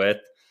basketball with,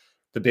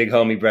 the big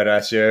homie Brett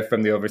Usher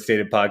from the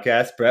Overstated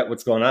podcast. Brett,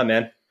 what's going on,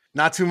 man?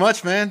 Not too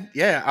much, man.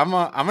 Yeah, I'm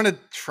gonna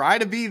try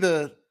to be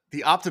the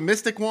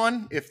optimistic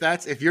one.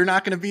 If you're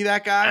not gonna be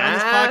that guy on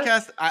this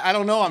podcast, I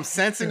don't know. I'm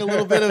sensing a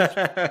little bit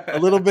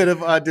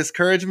of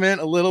discouragement,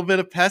 a little bit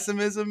of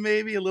pessimism,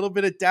 maybe a little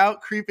bit of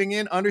doubt creeping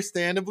in.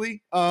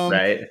 Understandably,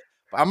 right.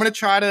 I'm gonna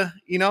try to,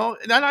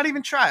 not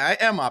even try.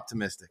 I am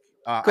optimistic.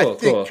 Cool, I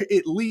think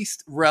at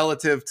least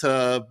relative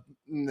to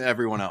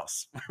everyone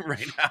else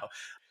right now.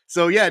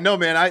 So yeah, no,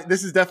 man,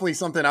 this is definitely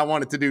something I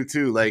wanted to do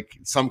too, like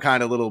some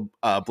kind of little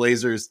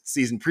Blazers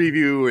season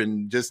preview,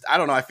 and just, I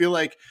don't know. I feel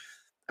like,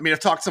 I've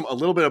talked a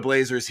little bit of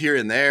Blazers here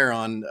and there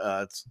on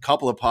a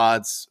couple of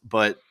pods,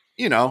 but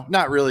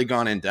not really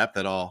gone in depth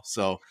at all.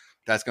 So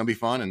that's gonna be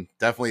fun, and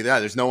definitely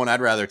that. There's no one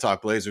I'd rather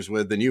talk Blazers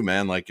with than you,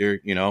 man. Like, you're,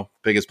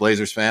 biggest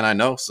Blazers fan I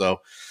know.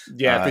 So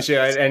yeah, for sure.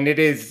 And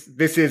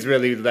this is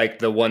really like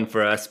the one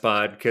for us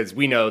pod, because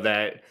we know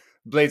that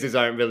Blazers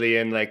aren't really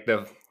in like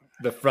the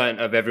front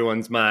of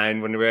everyone's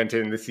mind when we're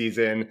entering the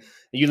season.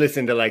 You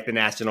listen to like the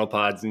national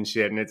pods and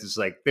shit, and it's just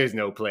like there's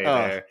no play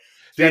there.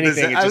 If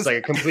anything, it's just like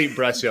a complete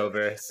brush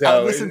over. So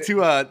I listened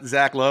to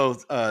Zach Lowe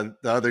the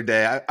other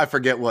day. I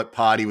forget what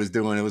pod he was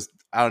doing. It was,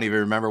 I don't even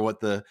remember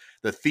what the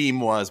theme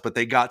was, but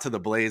they got to the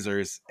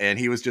Blazers and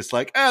he was just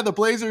like, the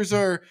Blazers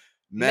are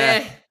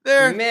meh.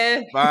 They're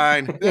meh.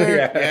 Fine.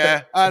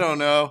 Yeah, I don't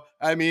know.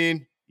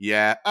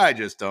 Yeah, I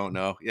just don't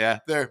know. Yeah,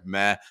 they're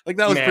meh. Like,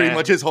 that was pretty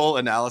much his whole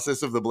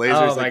analysis of the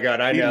Blazers. Oh my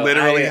God, I know. He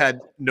literally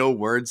had no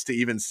words to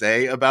even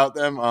say about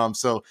them.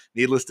 So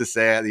needless to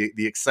say,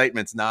 the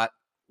excitement's not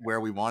where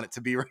we want it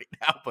to be right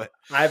now. But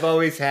I've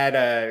always had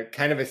a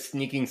kind of a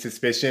sneaking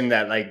suspicion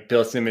that like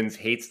Bill Simmons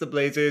hates the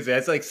Blazers.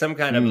 That's like some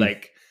kind of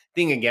like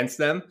thing against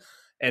them.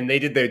 And they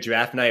did their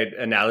draft night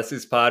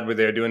analysis pod where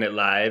they're doing it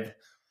live.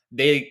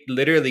 They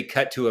literally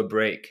cut to a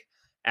break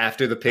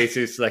after the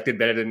Pacers selected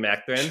Benedict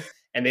Mathurin.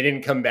 And they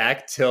didn't come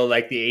back till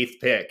like the 8th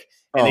pick.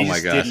 And they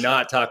just did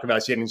not talk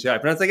about Shannon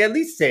Sharpe. And I was like, at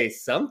least say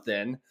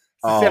something. It's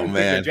the 7th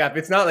pick of the draft.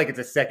 It's not like it's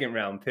a 2nd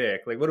round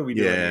pick. Like, what are we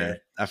doing here?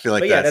 I feel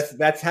like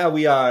that's how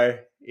we are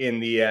in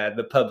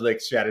the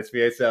public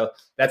stratosphere. So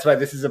that's why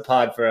this is a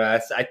pod for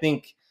us. I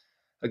think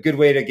a good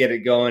way to get it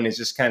going is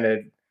just kind of,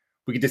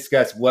 we could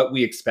discuss what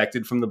we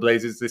expected from the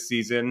Blazers this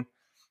season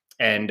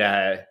and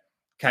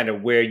kind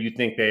of where you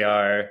think they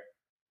are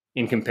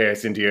in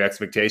comparison to your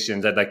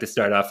expectations. I'd like to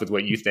start off with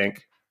what you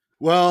think.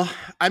 Well,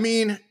 I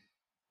mean,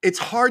 it's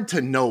hard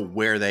to know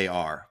where they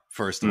are,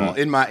 first of all,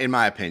 in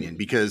my opinion,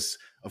 because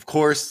of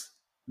course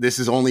this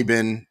has only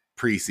been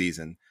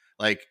preseason.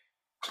 Like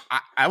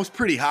I was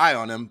pretty high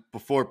on him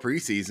before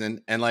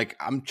preseason, and like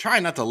I'm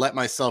trying not to let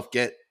myself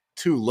get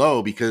too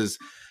low because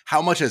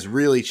how much has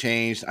really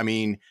changed. I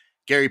mean,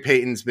 Gary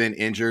Payton's been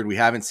injured. We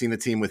haven't seen the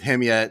team with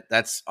him yet.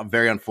 That's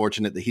very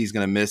unfortunate that he's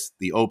going to miss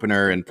the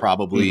opener and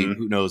probably,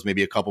 who knows,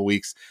 maybe a couple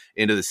weeks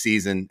into the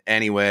season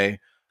anyway.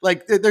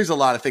 Like there's a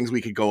lot of things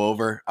we could go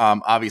over.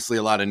 Obviously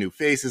a lot of new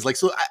faces. Like,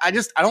 so I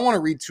don't want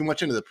to read too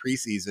much into the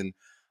preseason.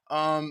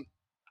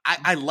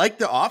 I like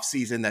the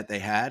offseason that they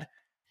had.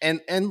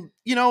 And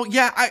you know,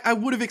 yeah, I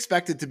would have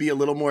expected to be a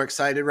little more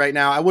excited right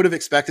now. I would have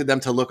expected them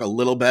to look a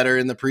little better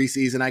in the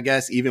preseason, I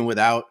guess, even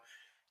without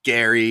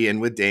Gary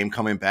and with Dame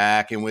coming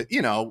back and with,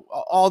 you know,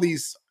 all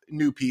these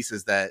new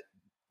pieces that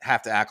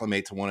have to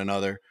acclimate to one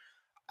another.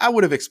 I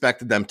would have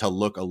expected them to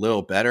look a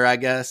little better, I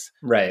guess.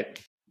 Right.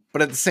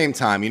 But at the same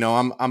time, you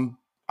know, I'm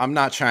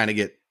not trying to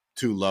get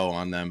too low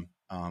on them.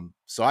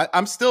 So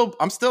I'm still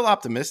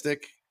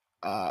optimistic.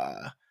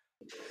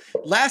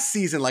 Last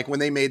season, like when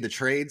they made the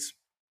trades,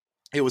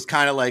 it was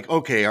kind of like,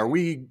 okay, are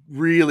we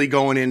really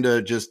going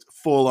into just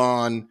full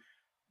on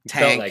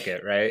tank? Felt like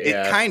it, right?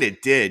 It kind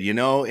of did, you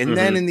know? And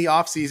then in the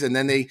offseason,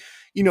 then they,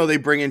 you know, they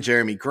bring in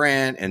Jeremy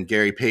Grant and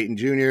Gary Payton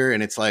Jr.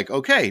 And it's like,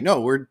 okay, no,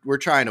 we're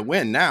trying to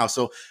win now.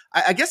 So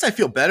I guess I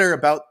feel better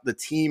about the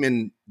team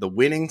in the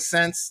winning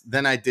sense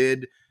than I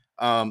did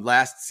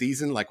last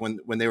season. Like when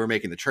they were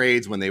making the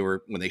trades, when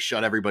they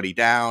shut everybody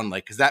down,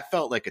 like, cause that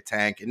felt like a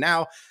tank. And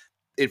now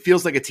it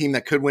feels like a team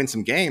that could win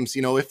some games,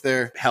 you know, if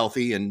they're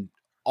healthy and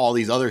all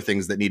these other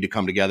things that need to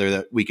come together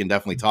that we can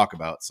definitely talk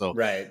about. So,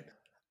 right.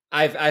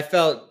 I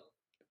felt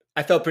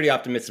pretty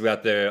optimistic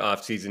about their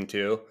offseason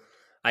too.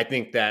 I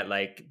think that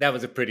like that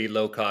was a pretty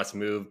low cost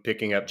move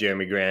picking up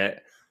Jeremy Grant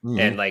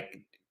and like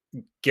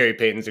Gary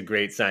Payton's a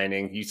great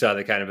signing. You saw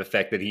the kind of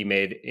effect that he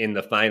made in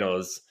the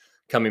finals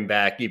coming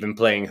back, even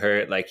playing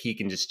hurt. Like he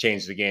can just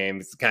change the game.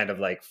 It's kind of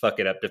like fuck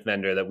it up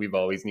defender that we've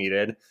always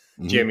needed.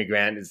 Jeremy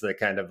Grant is the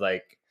kind of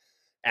like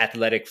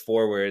athletic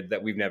forward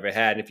that we've never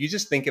had. And if you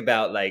just think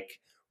about like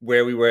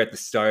where we were at the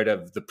start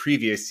of the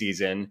previous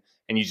season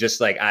and you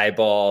just like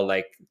eyeball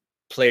like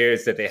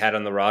players that they had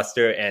on the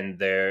roster and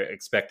their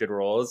expected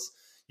roles,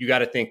 you got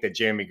to think that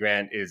Jeremy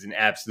Grant is an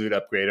absolute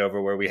upgrade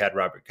over where we had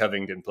Robert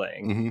Covington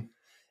playing.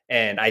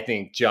 And I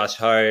think Josh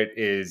Hart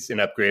is an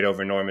upgrade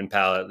over Norman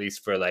Powell, at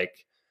least for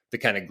like the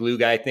kind of glue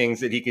guy things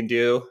that he can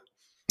do.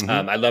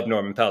 I love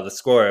Norman Powell, the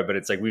scorer, but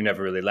it's like we've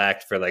never really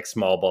lacked for like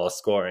small ball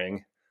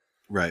scoring.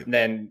 Right. And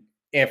then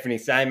Anthony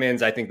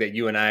Simons, I think that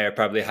you and I are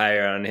probably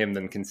higher on him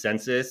than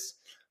consensus,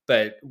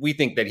 but we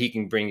think that he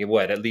can bring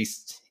at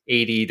least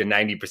 80 to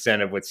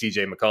 90% of what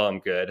CJ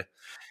McCollum could.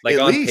 Like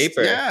at on least,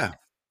 paper. Yeah.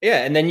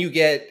 Yeah. And then you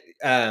get,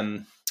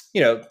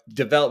 you know,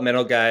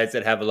 developmental guys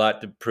that have a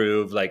lot to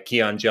prove, like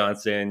Keon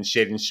Johnson,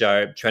 Shaden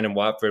Sharp, Trenton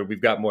Watford.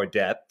 We've got more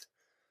depth.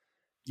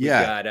 We've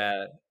got,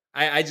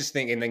 I just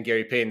think, and then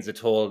Gary Payton's a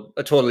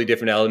totally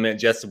different element.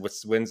 Justin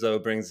Winslow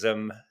brings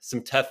some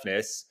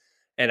toughness.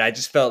 And I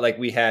just felt like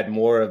we had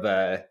more of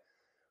a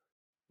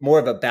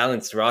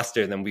balanced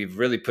roster than we've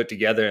really put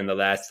together in the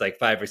last like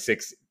 5 or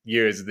 6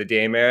 years of the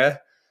Dame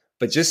era.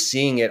 But just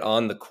seeing it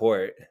on the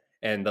court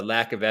and the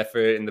lack of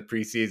effort in the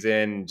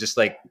preseason, just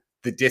like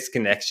the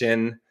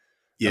disconnection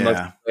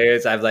amongst the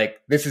players, I've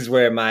like, this is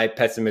where my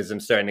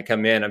pessimism's starting to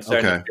come in. I'm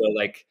starting to feel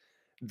like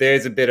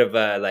there's a bit of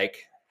a like,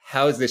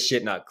 how is this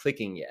shit not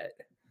clicking yet?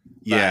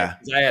 Yeah.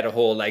 But I had a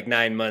whole like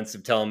 9 months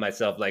of telling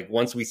myself, like,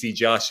 once we see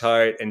Josh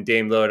Hart and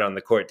Dame Lillard on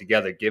the court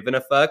together, giving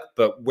a fuck.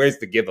 But where's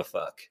the give a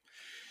fuck?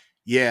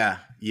 Yeah.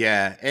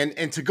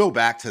 And to go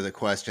back to the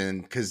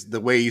question, because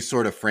the way you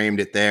sort of framed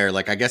it there,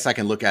 like, I guess I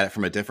can look at it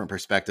from a different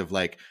perspective.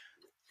 Like,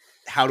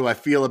 how do I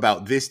feel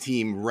about this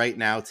team right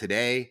now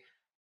today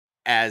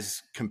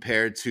as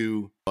compared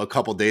to a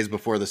couple days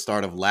before the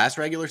start of last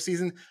regular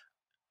season?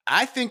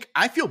 I think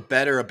I feel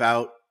better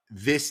about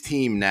this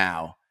team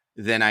now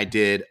than I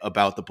did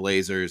about the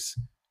Blazers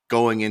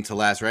going into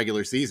last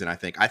regular season. I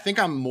think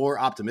I'm more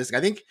optimistic.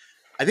 I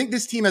think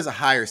this team has a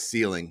higher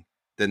ceiling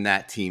than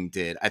that team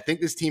did. I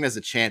think this team has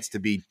a chance to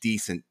be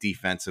decent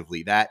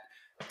defensively. That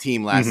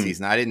team last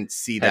season, I didn't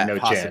see that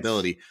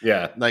possibility. Chance.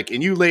 Yeah. Like,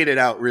 and you laid it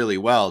out really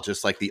well,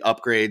 just like the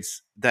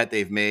upgrades that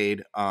they've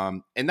made.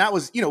 And that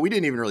was, you know, we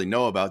didn't even really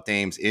know about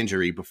Dame's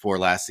injury before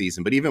last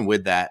season, but even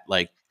with that,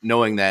 like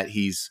knowing that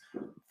he's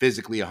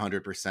physically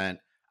 100%,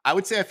 I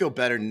would say I feel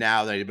better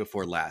now than I did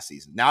before last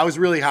season. Now I was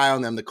really high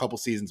on them the couple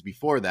seasons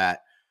before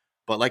that,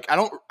 but like,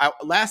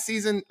 last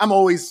season, I'm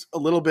always a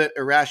little bit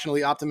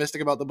irrationally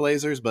optimistic about the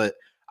Blazers, but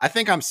I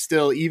think I'm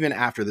still, even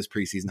after this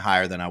preseason,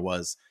 higher than I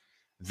was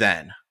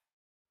then.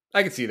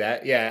 I can see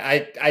that.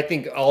 Yeah. I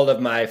think all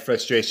of my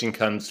frustration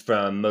comes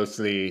from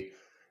mostly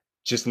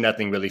just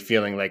nothing really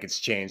feeling like it's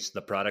changed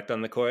the product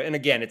on the court. And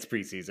again, it's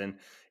preseason.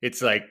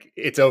 It's like,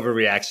 it's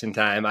overreaction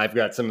time. I've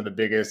got some of the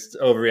biggest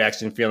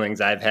overreaction feelings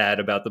I've had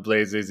about the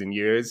Blazers in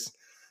years,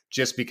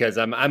 just because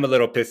I'm a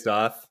little pissed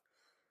off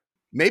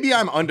Maybe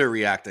I'm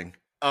underreacting.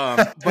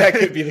 That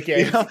could be the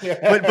case. You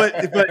know,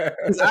 but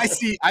 'cause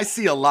I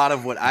see a lot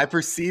of what I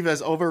perceive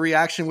as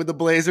overreaction with the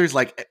Blazers.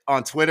 Like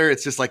on Twitter,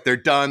 it's just like they're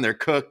done, they're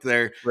cooked,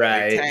 they're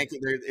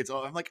tanking.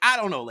 I'm like, I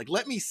don't know. Like,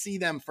 let me see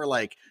them for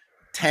like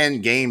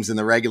 10 games in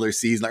the regular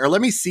season, or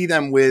let me see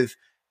them with,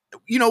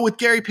 with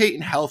Gary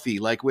Payton healthy,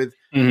 like with.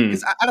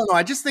 Because I don't know.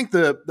 I just think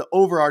the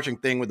overarching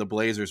thing with the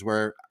Blazers,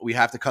 where we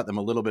have to cut them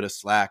a little bit of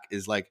slack,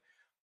 is like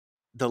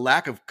the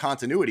lack of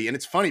continuity. And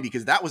it's funny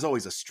because that was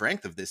always a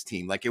strength of this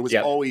team. Like it was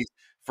always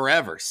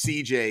forever.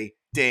 CJ,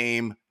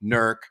 Dame,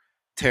 Nurk,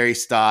 Terry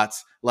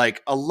Stotts,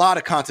 like a lot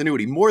of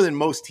continuity, more than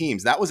most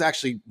teams. That was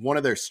actually one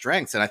of their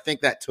strengths. And I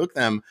think that took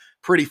them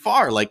pretty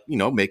far, like,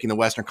 making the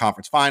Western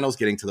Conference Finals,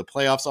 getting to the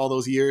playoffs all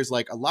those years.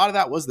 Like a lot of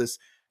that was this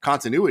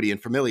continuity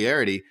and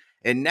familiarity.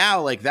 And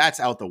now like that's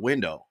out the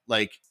window.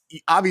 Like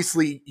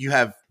obviously you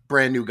have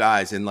brand new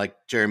guys in like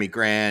Jeremy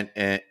Grant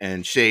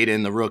and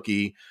Shaden, the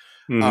rookie.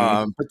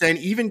 But then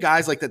even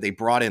guys like that they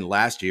brought in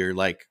last year,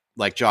 like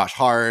Josh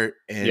Hart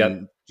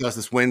and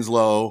Justice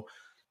Winslow,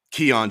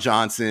 Keon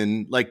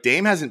Johnson, like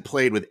Dame hasn't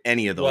played with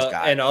any of those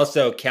guys. And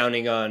also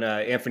counting on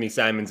Anthony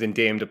Simons and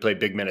Dame to play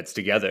big minutes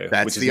together.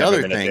 That's the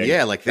other thing.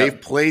 Yeah, like they've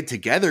played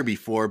together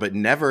before, but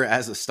never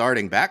as a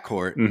starting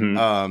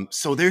backcourt.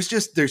 So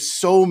there's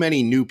so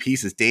many new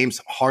pieces.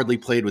 Dame's hardly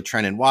played with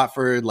Trenton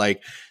Watford.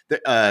 Like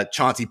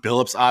Chauncey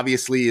Billups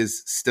obviously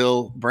is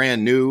still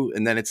brand new.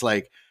 And then it's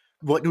like,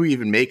 what do we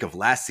even make of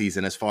last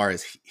season as far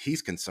as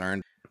he's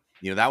concerned?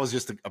 That was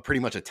just a pretty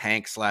much a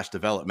tank /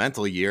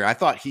 developmental year. I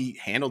thought he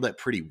handled that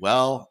pretty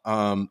well.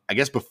 I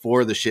guess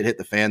before the shit hit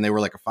the fan, they were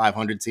like a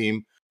 500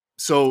 team.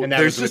 So and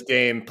that was with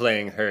Dame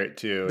playing hurt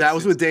too. That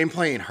was with Dame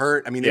playing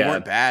hurt. I mean, they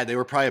weren't bad. They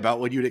were probably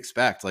about what you'd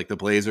expect. Like the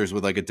Blazers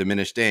with like a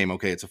diminished Dame.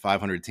 Okay, it's a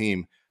 500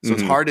 team. So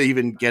it's hard to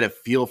even get a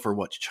feel for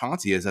what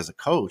Chauncey is as a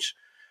coach.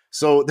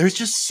 So there's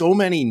just so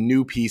many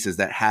new pieces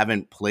that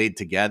haven't played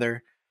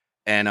together.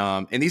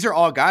 And these are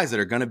all guys that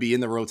are going to be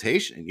in the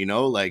rotation,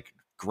 like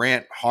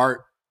Grant,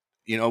 Hart,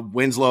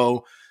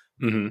 Winslow,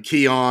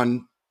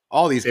 Keon,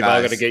 all these guys. They've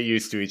all got to get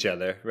used to each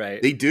other,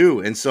 right? They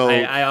do. And so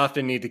I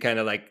often need to kind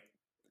of like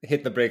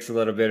hit the brakes a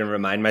little bit and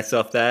remind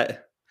myself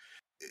that.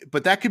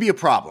 But that could be a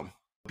problem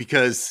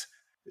because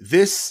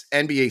this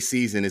NBA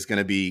season is going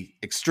to be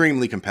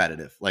extremely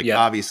competitive. Like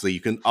obviously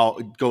you can all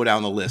go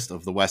down the list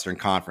of the Western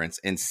Conference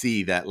and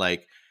see that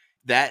like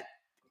that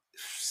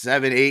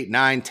 7, 8,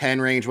 9,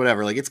 10 range,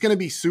 whatever. Like it's going to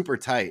be super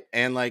tight.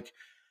 And like,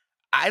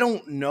 I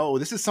don't know.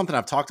 This is something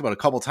I've talked about a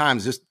couple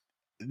times. Just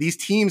these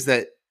teams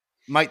that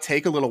might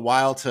take a little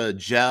while to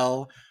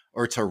gel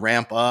or to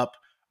ramp up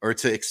or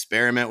to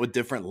experiment with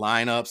different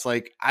lineups.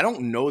 Like, I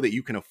don't know that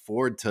you can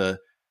afford to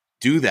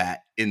do that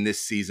in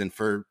this season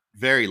for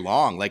very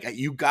long. Like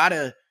you got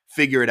to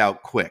figure it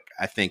out quick,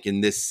 I think,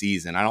 in this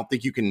season. I don't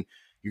think you're going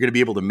to be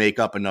able to make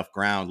up enough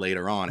ground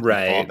later on if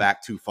you fall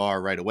back too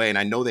far right away. And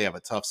I know they have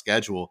a tough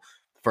schedule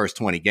first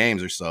 20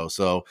 games or so.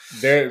 So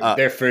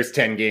their first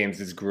 10 games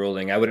is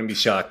grueling. I wouldn't be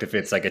shocked if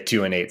it's like a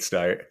 2-8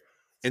 start.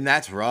 And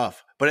that's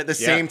rough. But at the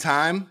same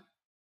time,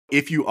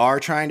 if you are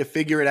trying to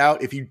figure it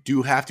out, if you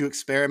do have to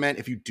experiment,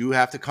 if you do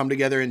have to come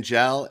together and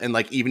gel, and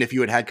like even if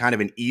you had kind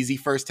of an easy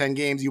first 10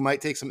 games, you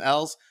might take some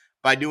L's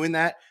by doing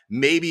that.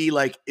 Maybe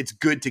like it's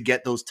good to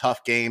get those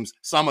tough games,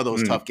 some of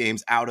those tough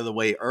games out of the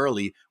way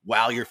early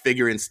while you're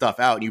figuring stuff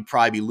out, and you'd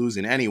probably be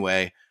losing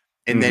anyway.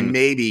 And then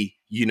maybe,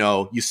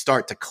 you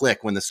start to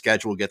click when the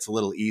schedule gets a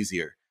little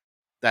easier.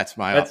 That's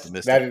my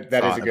optimistic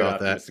that is a good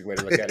optimistic way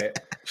to look at it.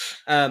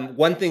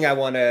 One thing I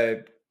want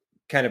to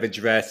kind of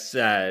address,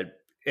 and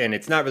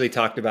it's not really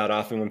talked about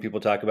often when people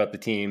talk about the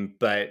team,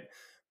 but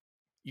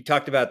you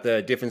talked about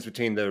the difference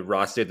between the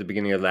roster at the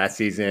beginning of last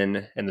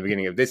season and the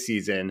beginning of this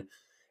season.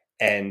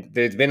 And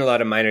there's been a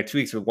lot of minor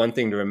tweaks, but one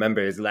thing to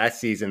remember is last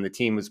season, the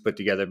team was put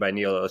together by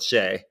Neil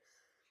O'Shea,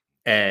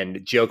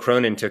 and Joe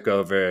Cronin took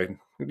over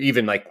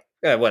even like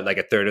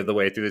a third of the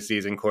way through the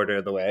season, quarter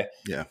of the way.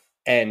 Yeah.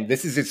 And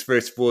this is his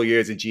first full year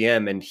as a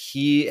GM, and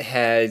he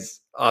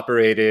has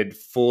operated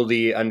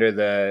fully under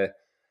the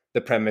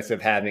premise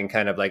of having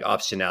kind of like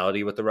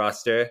optionality with the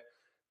roster,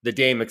 the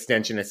Dame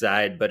extension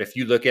aside. But if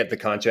you look at the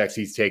contracts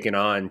he's taken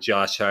on,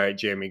 Josh Hart,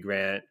 Jeremy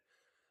Grant,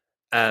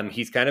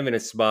 he's kind of in a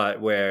spot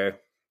where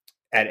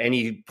at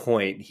any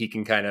point he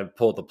can kind of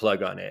pull the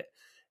plug on it.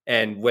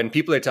 And when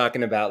people are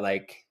talking about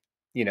like,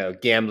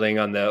 gambling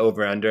on the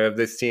over under of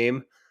this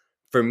team,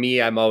 for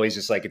me, I'm always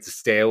just like, it's a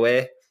stay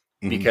away,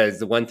 because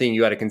the one thing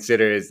you got to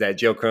consider is that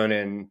Joe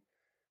Cronin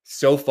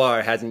so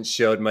far hasn't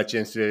showed much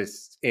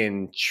interest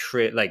in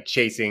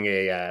chasing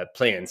a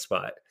play-in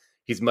spot.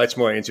 He's much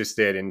more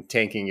interested in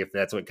tanking if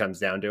that's what comes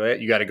down to it.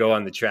 You got to go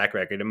on the track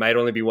record. It might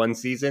only be one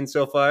season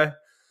so far,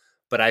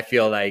 but I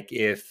feel like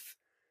if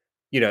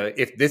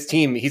this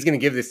team, he's going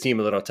to give this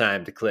team a little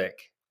time to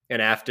click. And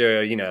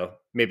after,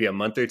 maybe a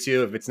month or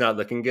two, if it's not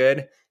looking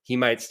good, he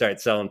might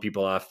start selling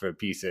people off for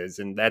pieces.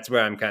 And that's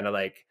where I'm kind of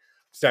like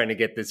starting to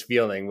get this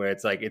feeling where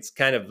it's like, it's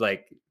kind of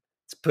like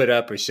it's put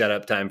up or shut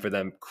up time for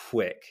them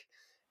quick.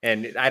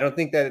 And I don't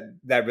think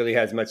that really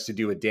has much to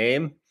do with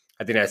Dame.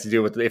 I think it has to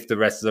do with if the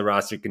rest of the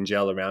roster can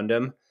gel around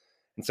him.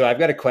 And so I've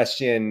got a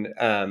question,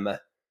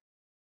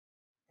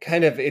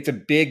 it's a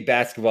big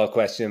basketball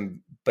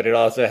question, but it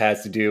also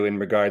has to do in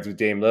regards with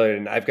Dame Lillard.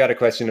 And I've got a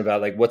question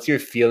about like, what's your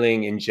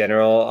feeling in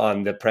general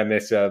on the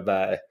premise of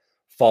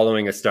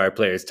following a star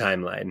player's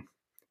timeline?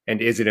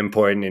 And is it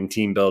important in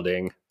team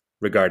building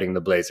regarding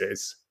the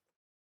Blazers?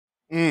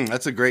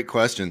 That's a great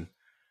question.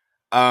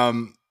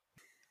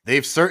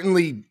 They've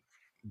certainly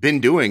been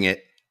doing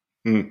it,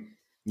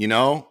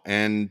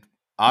 and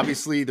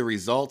obviously the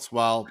results,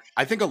 while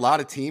I think a lot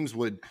of teams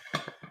would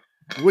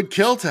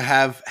kill to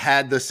have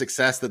had the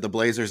success that the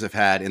Blazers have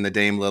had in the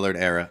Dame Lillard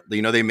era.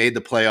 They made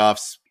the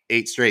playoffs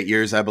 8 straight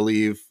years, I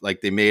believe.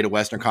 Like, they made a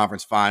Western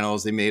Conference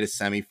Finals, they made a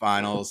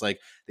semifinals. Like,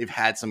 they've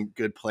had some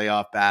good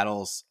playoff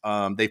battles.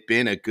 They've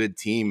been a good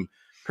team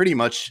pretty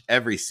much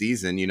every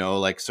season,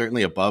 like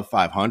certainly above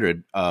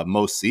 500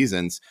 most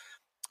seasons.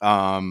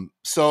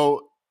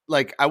 So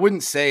like, I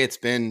wouldn't say it's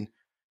been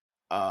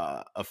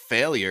a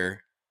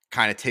failure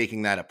kind of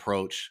taking that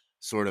approach,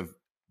 sort of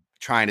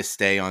trying to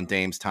stay on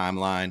Dame's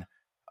timeline.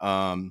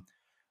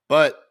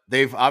 But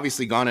they've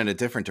obviously gone in a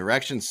different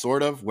direction,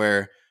 sort of,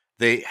 where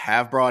they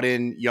have brought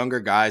in younger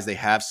guys. They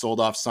have sold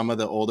off some of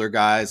the older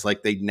guys.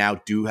 Like, they now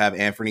do have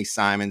Anthony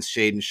Simons,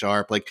 Shaden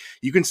Sharp. Like,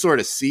 you can sort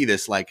of see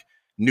this like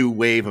new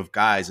wave of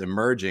guys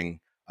emerging,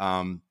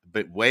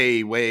 but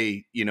way,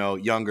 way,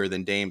 younger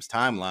than Dame's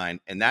timeline.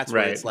 And that's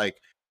where it's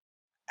like,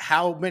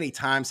 how many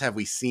times have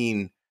we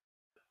seen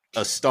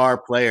a star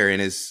player in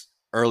his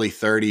early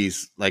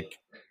 30s like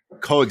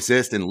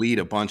coexist and lead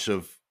a bunch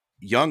of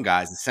young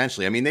guys,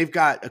 essentially? I mean, they've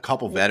got a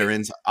couple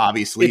veterans,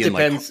 obviously. It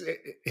depends.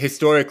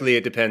 Historically,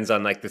 it depends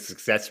on like the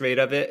success rate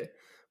of it.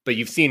 But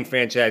you've seen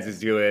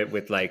franchises do it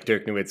with like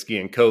Dirk Nowitzki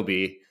and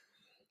Kobe.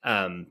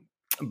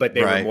 But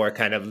they were more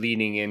kind of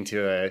leaning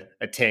into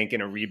a tank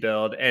and a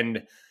rebuild.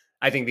 And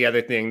I think the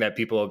other thing that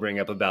people will bring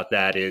up about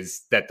that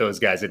is that those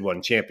guys had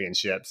won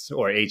championships,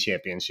 or a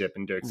championship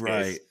in Dirk's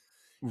case.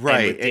 Right.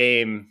 And with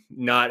Dame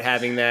not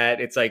having that,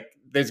 it's like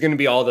there's going to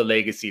be all the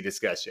legacy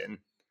discussion.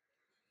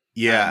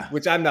 Yeah.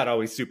 Which I'm not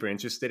always super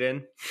interested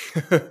in.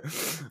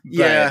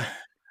 Yeah.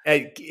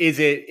 Is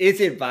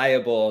it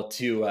viable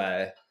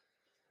to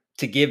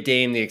give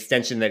Dame the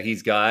extension that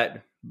he's got,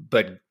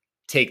 but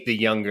take the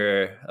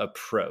younger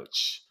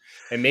approach?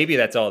 And maybe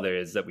that's all there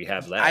is that we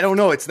have left. I don't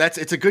know. It's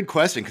a good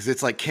question, because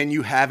it's like, can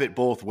you have it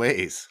both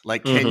ways?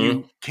 Like,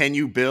 can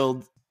you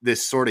build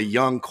this sort of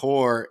young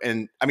core?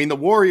 And I mean, the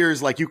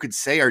Warriors, like, you could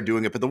say, are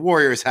doing it, but the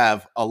Warriors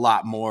have a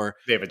lot more.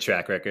 They have a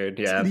track record.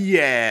 Yeah.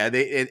 Yeah.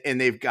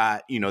 They've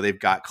got, they've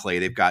got Clay,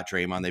 they've got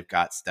Draymond, they've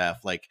got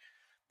Steph. Like,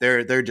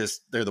 they're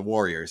the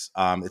Warriors.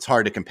 It's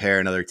hard to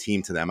compare another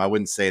team to them. I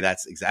wouldn't say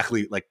that's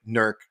exactly like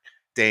Nurk,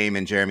 Dame,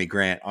 and Jeremy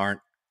Grant aren't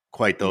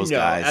quite those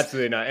guys.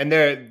 Absolutely not. And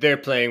they're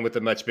playing with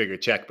a much bigger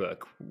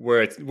checkbook.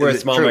 We're a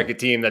small market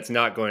team that's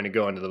not going to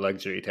go into the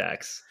luxury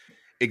tax.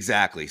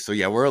 Exactly. So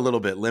yeah, we're a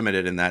little bit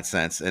limited in that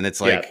sense. And it's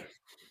like,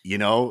 I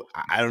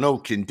don't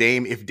know,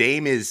 if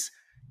Dame is,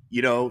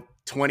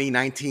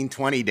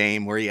 2019-20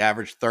 Dame, where he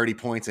averaged 30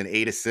 points and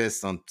 8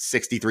 assists on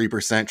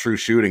 63% true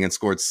shooting and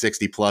scored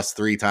 60 plus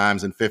 3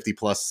 times and 50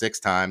 plus 6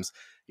 times,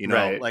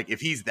 like,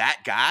 if he's that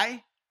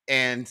guy,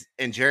 and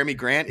Jeremy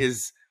Grant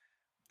is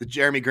the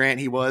Jeremy Grant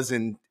he was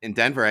in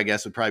Denver, I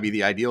guess would probably be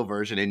the ideal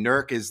version. And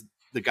Nurk is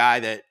the guy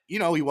that, he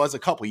was a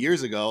couple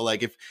years ago.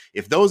 Like,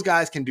 if those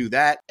guys can do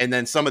that, and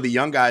then some of the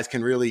young guys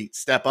can really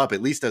step up,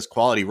 at least as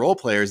quality role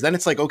players, then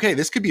it's like, okay,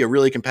 this could be a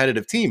really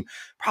competitive team.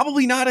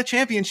 Probably not a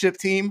championship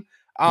team,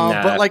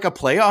 but like a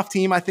playoff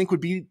team, I think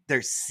would be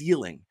their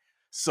ceiling.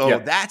 So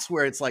that's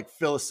where it's like,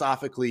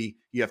 philosophically,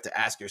 you have to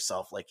ask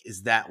yourself, like,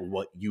 is that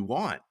what you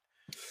want?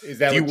 Is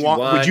that what you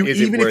want? Would you,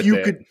 is even it if you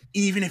worth could, it?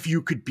 even if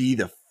you could be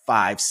the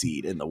 5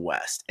 seed in the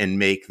West and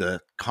make the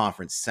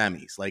conference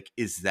semis, like,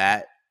 is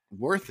that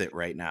worth it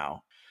right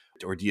now?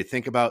 Or do you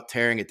think about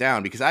tearing it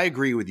down? Because I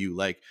agree with you,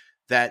 like,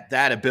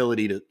 that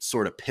ability to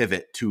sort of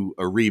pivot to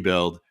a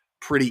rebuild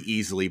pretty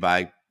easily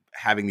by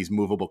having these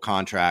movable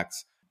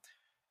contracts,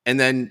 and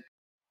then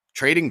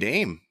trading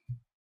Dame.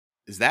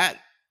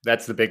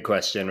 That's the big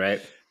question,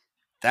 right?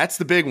 That's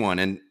the big one.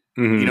 And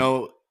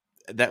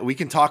that we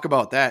can talk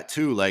about that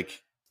too,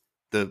 like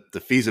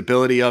the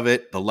feasibility of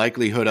it, the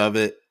likelihood of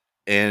it,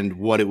 and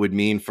what it would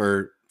mean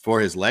for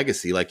his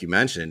legacy, like you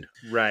mentioned.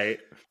 Right.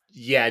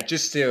 Yeah.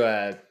 Just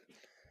to,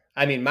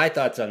 my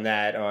thoughts on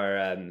that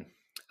are,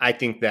 I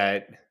think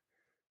that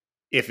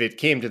if it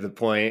came to the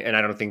point, and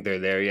I don't think they're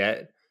there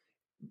yet,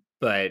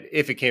 but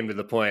if it came to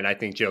the point, I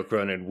think Joe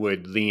Cronin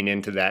would lean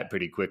into that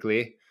pretty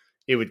quickly.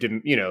 It would,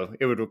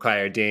 it would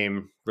require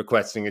Dame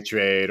requesting a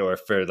trade, or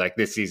for like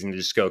this season to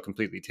just go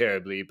completely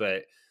terribly.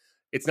 But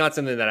it's not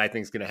something that I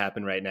think is going to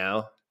happen right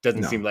now.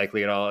 Doesn't seem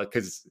likely at all,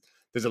 because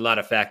there's a lot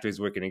of factors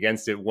working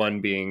against it.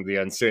 One being the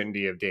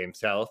uncertainty of Dame's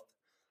health.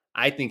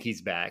 I think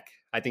he's back.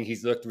 I think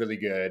he's looked really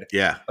good.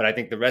 Yeah. But I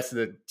think the rest of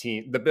the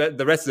team,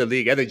 the rest of the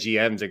league, other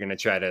GMs are going to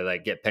try to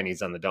like get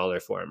pennies on the dollar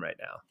for him right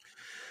now.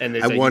 And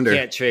there's you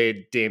can't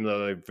trade Dame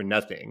Lillard for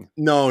nothing.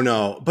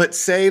 No. But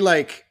say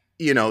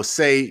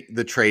say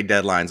the trade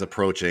deadline's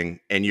approaching,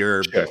 and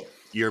you're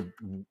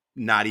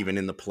not even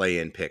in the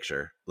play-in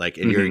picture. Like,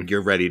 and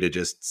you're ready to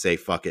just say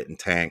fuck it and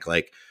tank.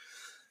 Like,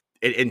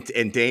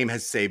 and Dame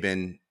has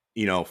been,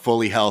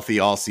 fully healthy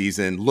all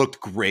season, looked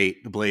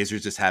great. The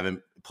Blazers just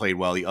haven't played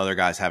well. The other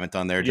guys haven't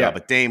done their job,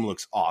 but Dame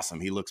looks awesome.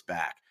 He looks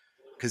back.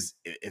 Because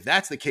if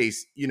that's the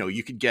case,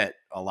 you could get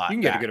a lot. You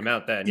can back. get a good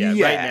amount then. Yeah.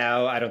 Right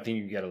now, I don't think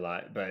you can get a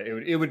lot, but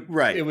it would.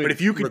 Right. But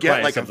if you could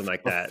get like something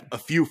like that, a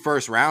few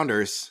first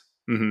rounders,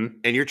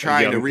 and you're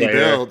trying to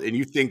rebuild, and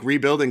you think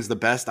rebuilding's the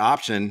best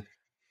option,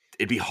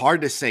 it'd be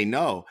hard to say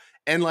no.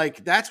 And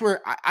like, that's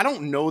where I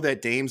don't know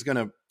that Dame's going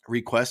to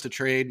request a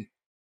trade.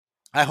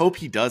 I hope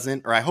he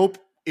doesn't, or I hope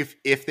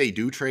if they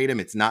do trade him,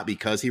 it's not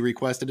because he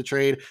requested a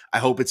trade. I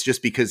hope it's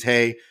just because,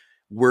 hey,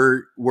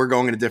 we're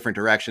going in a different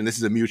direction. This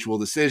is a mutual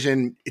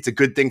decision. It's a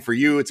good thing for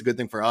you. It's a good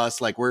thing for us.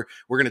 Like, we're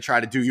going to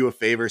try to do you a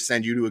favor,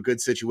 send you to a good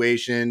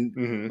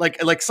situation.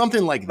 Like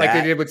something like that. Like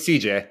they did with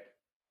CJ.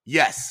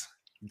 Yes.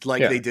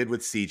 Like they did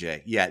with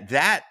CJ. Yeah.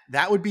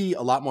 That would be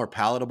a lot more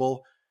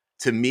palatable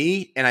to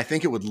me. And I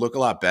think it would look a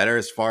lot better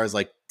as far as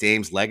like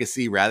Dame's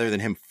legacy rather than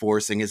him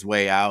forcing his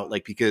way out.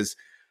 Like, because,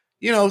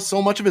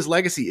 so much of his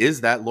legacy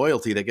is that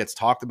loyalty that gets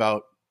talked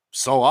about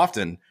so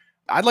often.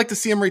 I'd like to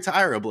see him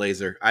retire a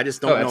Blazer. I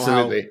just don't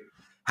know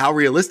how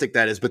realistic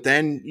that is. But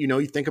then,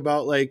 you think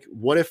about like,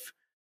 what if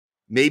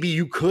maybe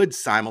you could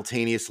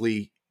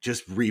simultaneously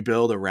just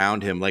rebuild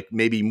around him? Like,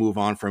 maybe move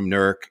on from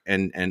Nurk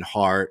and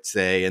Hart,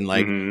 say, and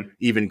like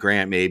even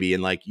Grant maybe.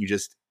 And like,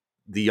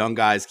 the young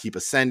guys keep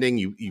ascending.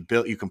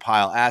 You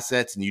compile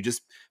assets and you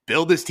just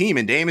build this team,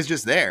 and Dame is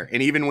just there.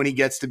 And even when he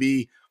gets to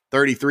be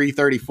 33,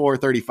 34,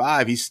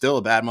 35, he's still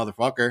a bad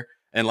motherfucker.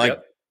 And like,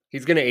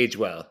 he's going to age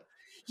well.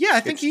 Yeah, I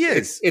think he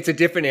is. It's a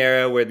different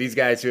era where these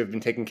guys who have been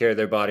taking care of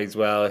their bodies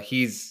well,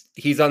 he's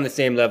on the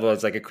same level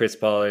as like a Chris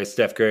Paul or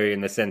Steph Curry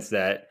in the sense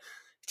that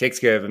he takes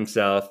care of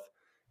himself.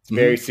 He's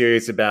very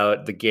serious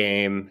about the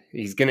game.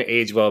 He's going to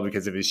age well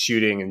because of his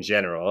shooting in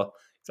general.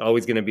 He's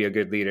always going to be a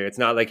good leader. It's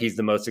not like he's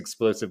the most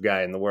explosive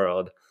guy in the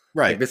world.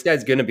 Right. Like, this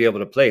guy's going to be able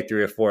to play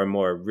 3 or 4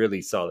 more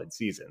really solid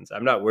seasons.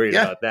 I'm not worried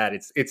about that.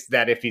 It's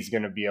that if he's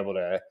going to be able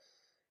to,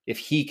 if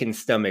he can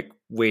stomach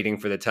waiting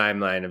for the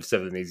timeline of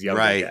some of these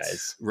younger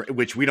guys.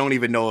 Which we don't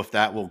even know if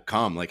that will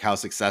come, like how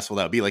successful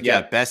that would be. Like,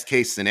 best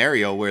case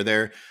scenario where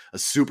they're a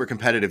super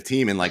competitive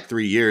team in like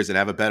 3 years and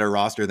have a better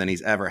roster than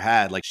he's ever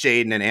had. Like,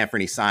 Shaden and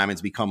Anthony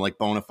Simons become like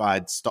bona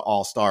fide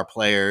all-star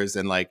players,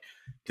 and like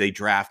they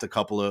draft a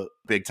couple of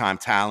big time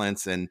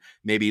talents, and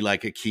maybe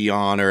like a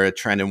Keon or a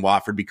Trendon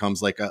Watford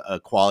becomes like a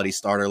quality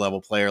starter level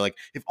player. Like,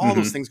 if all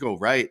those things go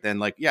right, then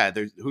like,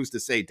 who's to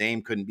say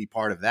Dame couldn't be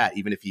part of that,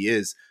 even if he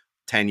is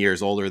 10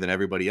 years older than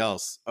everybody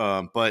else.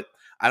 But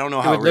I don't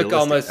know how it would look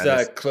almost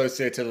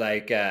closer to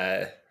like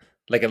a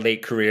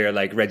late career,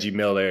 like Reggie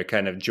Miller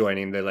kind of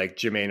joining the like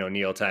Jermaine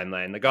O'Neal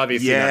timeline. Like,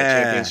 obviously not a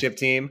championship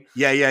team.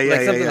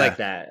 Like something like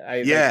that.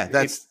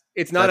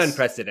 It's not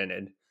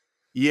unprecedented.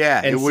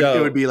 Yeah, it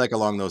would be like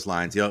along those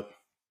lines. Yep.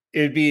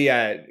 It'd be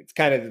it's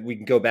kind of, we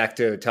can go back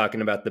to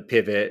talking about the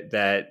pivot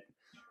that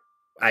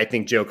I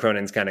think Joe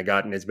Cronin's kind of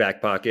got in his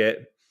back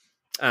pocket.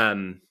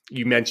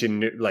 You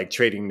mentioned like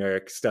trading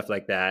Nurk, stuff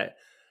like that.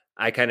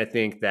 I kind of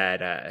think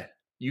that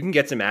you can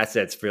get some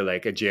assets for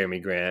like a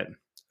Jeremy Grant,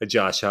 a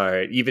Josh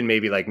Hart, even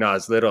maybe like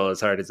Nas Little, as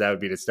hard as that would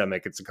be to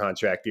stomach. It's a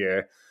contract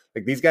year.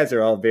 Like, these guys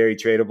are all very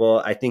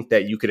tradable. I think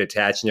that you could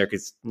attach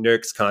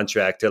Nurk's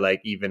contract to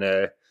like even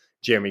a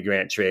Jeremy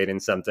Grant trade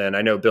and something.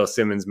 I know Bill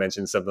Simmons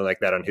mentioned something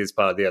like that on his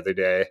pod the other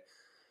day.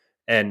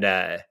 And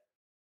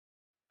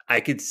I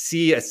could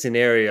see a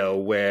scenario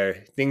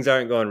where things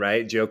aren't going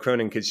right. Joe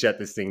Cronin could shut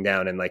this thing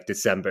down in like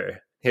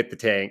December, hit the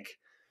tank,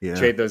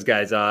 trade those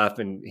guys off,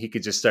 and he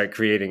could just start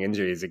creating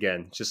injuries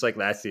again. Just like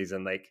last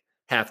season, like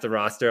half the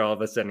roster all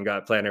of a sudden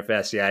got plantar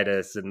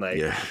fasciitis in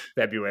like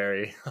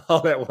February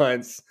all at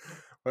once.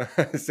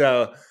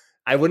 So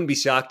I wouldn't be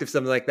shocked if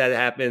something like that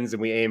happens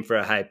and we aim for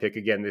a high pick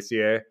again this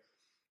year.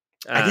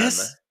 I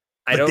guess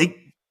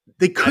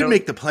they could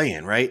make the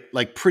play-in, right?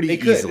 Like, pretty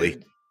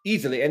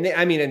easily. And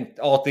and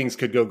all things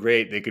could go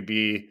great. They could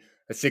be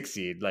a 6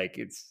 seed. Like,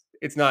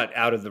 it's not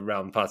out of the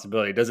realm of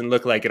possibility. It doesn't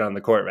look like it on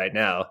the court right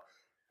now.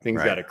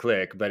 Things got to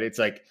click, but it's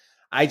like,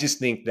 I just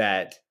think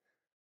that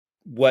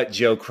what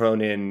Joe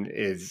Cronin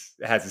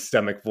has a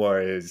stomach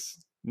for is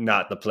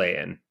not the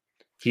play-in.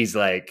 He's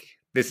like,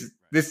 this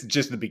is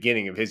just the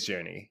beginning of his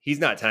journey. He's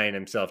not tying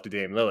himself to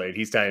Dame Lillard.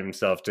 He's tying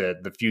himself to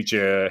the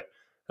future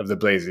of the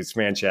Blazers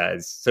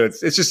franchise. So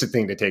it's just a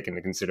thing to take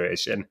into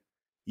consideration.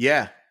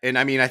 Yeah. And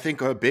I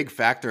think a big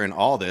factor in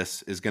all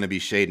this is going to be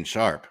Shaden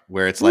Sharp,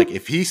 where it's like,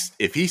 if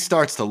he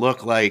starts to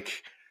look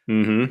like,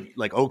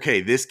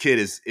 okay, this kid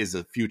is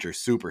a future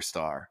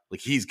superstar,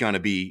 like, he's going to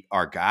be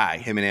our guy,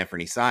 him and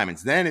Anthony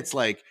Simons, then it's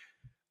like,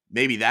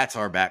 maybe that's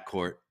our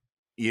backcourt,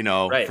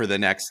 for the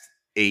next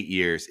 8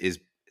 years is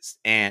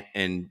Ant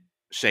and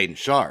Shaden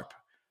Sharp.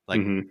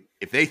 Like,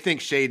 if they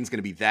think Shaden's going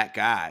to be that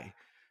guy,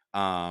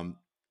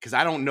 because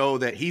I don't know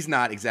that he's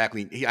not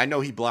exactly. I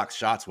know he blocks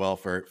shots well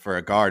for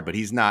a guard, but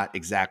he's not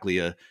exactly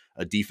a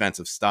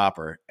defensive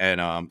stopper.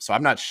 And so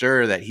I'm not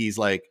sure that he's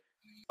like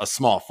a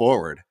small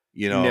forward.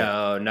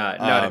 No, not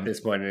at this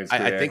point in his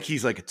career. I think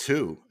he's like a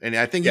 2, and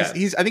I think Yeah.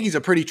 he's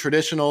a pretty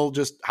traditional,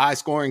 just high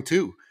scoring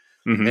 2.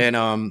 Mhm.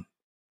 And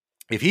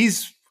if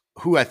he's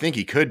who I think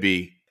he could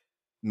be,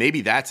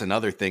 maybe that's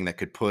another thing that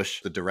could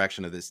push the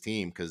direction of this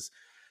team, because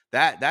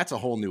that's a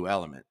whole new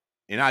element.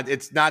 And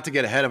it's not to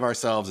get ahead of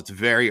ourselves. It's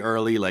very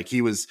early. Like,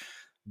 he was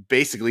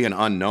basically an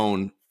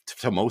unknown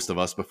to most of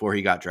us before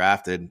he got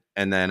drafted.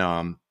 And then,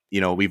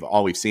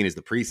 we've seen is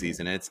the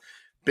preseason, and it's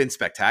been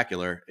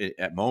spectacular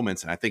at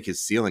moments. And I think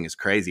his ceiling is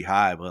crazy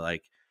high,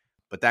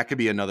 but that could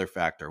be another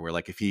factor where,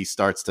 like, if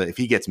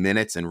he gets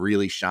minutes and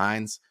really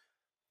shines,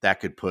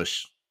 that could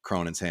push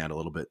Cronin's hand a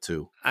little bit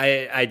too.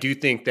 I do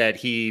think that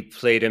he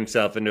played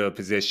himself into a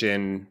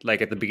position,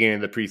 like at the beginning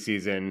of the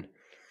preseason,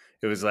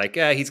 it was like,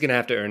 he's going to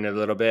have to earn it a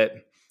little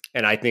bit.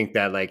 And I think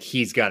that, like,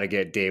 he's got to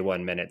get day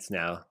 1 minutes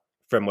now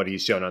from what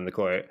he's shown on the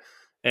court.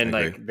 And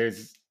like,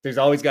 there's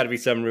always got to be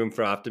some room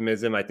for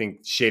optimism. I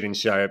think Shaedon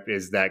Sharpe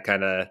is that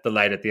kind of the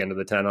light at the end of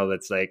the tunnel.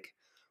 That's like,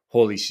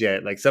 holy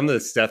shit. Like, some of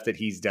the stuff that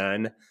he's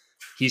done,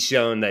 he's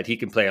shown that he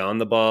can play on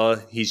the ball.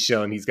 He's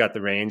shown he's got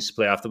the range to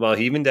play off the ball.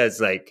 He even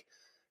does like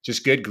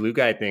just good glue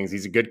guy things.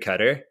 He's a good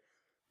cutter.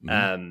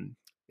 Mhm.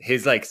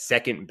 His like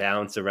second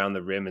bounce around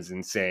the rim is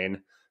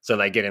insane. So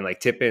like getting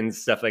like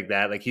tip-ins, stuff like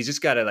that. Like, he's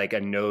just got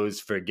a nose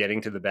for getting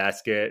to the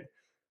basket.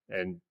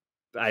 And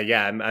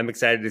I'm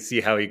excited to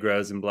see how he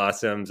grows and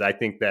blossoms. I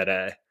think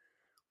that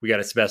we got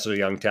a special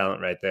young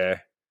talent right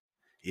there.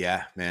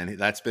 Yeah, man,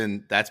 that's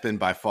been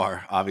by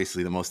far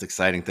obviously the most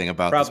exciting thing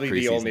about Probably this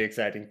preseason. The only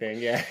exciting thing.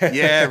 Yeah.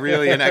 Yeah,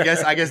 really. And I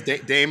guess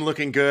Dame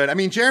looking good. I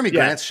mean, Jeremy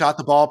Grant's shot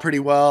the ball pretty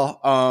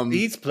well.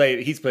 He's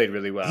played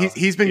really well.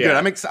 He's been good.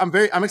 I'm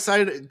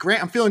excited.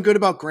 Grant, I'm feeling good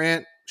about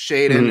Grant,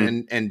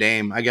 Shaedon, and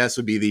Dame, I guess,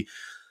 would be the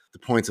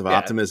points of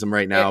optimism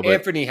right now. But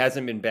Anthony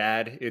hasn't been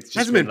bad. It's just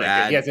hasn't been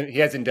bad. He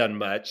hasn't done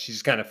much.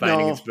 He's kind of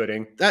finding his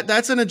footing.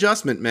 That's an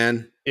adjustment,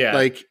 man. Yeah.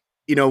 Like,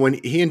 when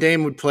he and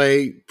Dame would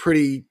play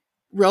pretty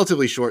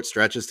relatively short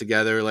stretches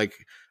together, like,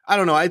 I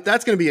don't know.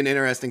 That's going to be an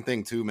interesting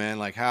thing too, man.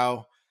 Like,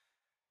 how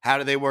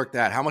do they work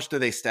that? How much do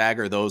they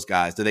stagger those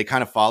guys? Do they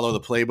kind of follow the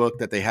playbook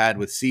that they had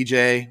with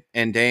CJ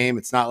and Dame?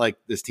 It's not like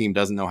this team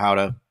doesn't know how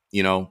to,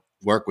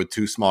 work with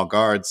 2 small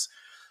guards.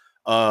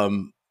 What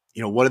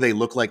do they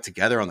look like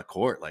together on the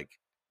court? Like,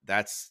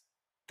 that's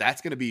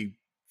going to be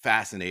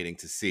fascinating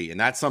to see. And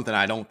that's something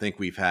I don't think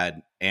we've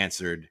had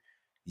answered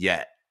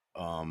yet.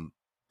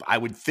 I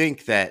would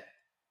think that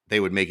they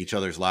would make each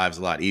other's lives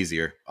a lot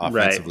easier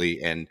offensively.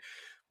 Right. And,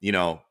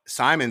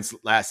 Simon's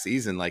last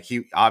season, like,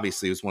 he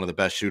obviously was one of the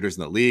best shooters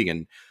in the league.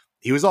 And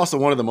he was also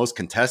one of the most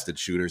contested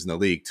shooters in the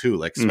league too.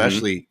 Like,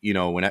 especially,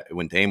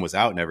 when Dame was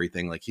out and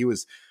everything, like, he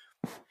was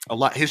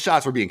his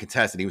shots were being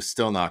contested. He was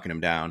still knocking them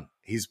down.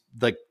 He's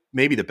like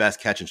maybe the best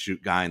catch and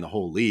shoot guy in the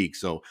whole league.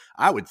 So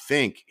I would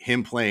think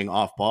him playing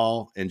off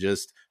ball and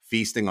just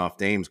feasting off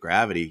Dame's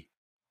gravity,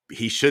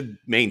 he should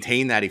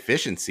maintain that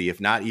efficiency,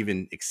 if not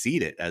even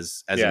exceed it,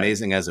 as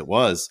amazing as it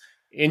was.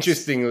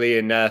 Interestingly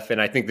enough, and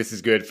I think this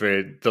is good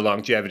for the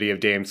longevity of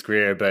Dame's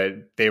career, but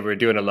they were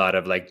doing a lot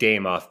of like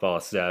Dame off ball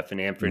stuff and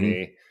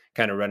Anthony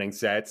kind of running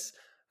sets.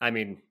 I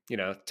mean,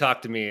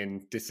 talk to me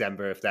in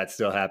December if that's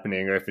still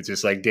happening, or if it's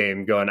just like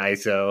Dame going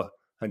ISO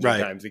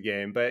 100 times a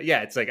game. But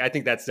yeah, it's like, I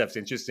think that stuff's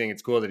interesting.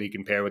 It's cool that he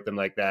can pair with them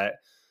like that.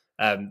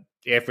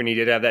 Anthony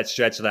did have that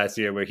stretch last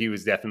year where he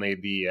was definitely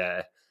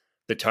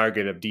the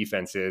target of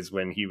defenses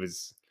when he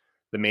was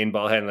the main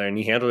ball handler, and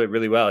he handled it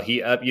really well.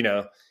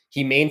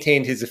 He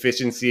maintained his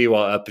efficiency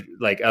while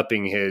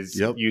upping his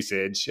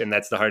usage, and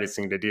that's the hardest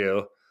thing to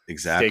do.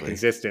 Exactly. Stay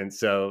consistent.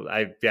 So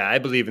I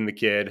believe in the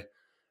kid.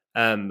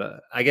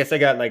 I guess I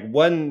got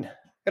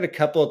a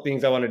couple of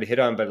things I wanted to hit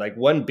on, but like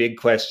one big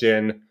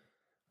question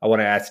I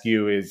want to ask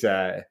you is,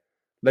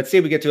 let's say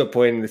we get to a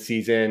point in the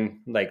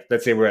season, like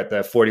let's say we're at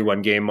the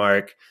 41 game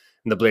mark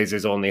and the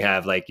Blazers only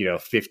have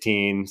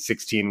 15,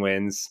 16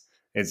 wins.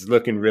 It's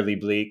looking really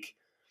bleak.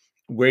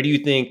 Where do you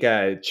think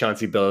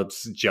Chauncey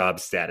Billups' job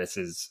status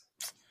is?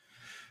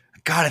 I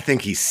gotta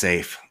think he's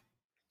safe.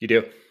 You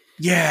do?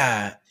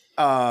 Yeah.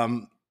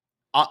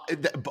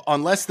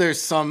 Unless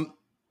there's some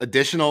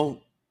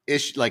additional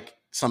issue, like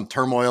some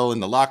turmoil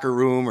in the locker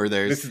room, or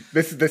there's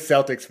this is the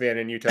Celtics fan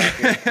in you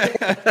talking.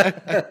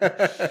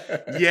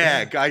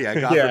 God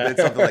forbid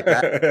something like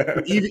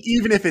that.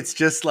 Even if it's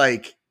just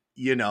like,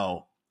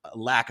 a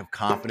lack of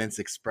confidence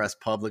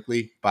expressed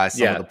publicly by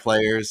some of the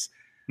players.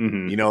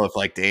 If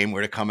like Dame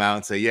were to come out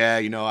and say,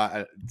 I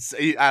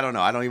don't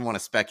know. I don't even want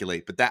to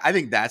speculate, but I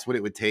think that's what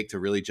it would take to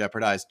really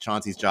jeopardize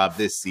Chauncey's job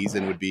this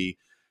season, would be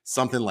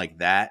something like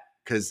that.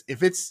 Because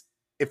because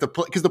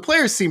the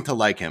players seem to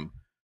like him.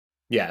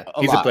 Yeah,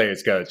 he's a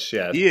player's coach.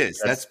 Yeah, he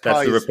is. That's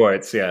the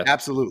reports. Yeah,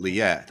 absolutely.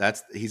 Yeah,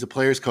 he's a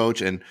player's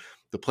coach, and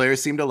the players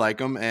seem to like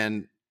him.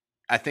 And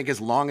I think as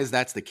long as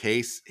that's the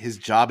case, his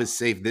job is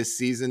safe this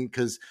season.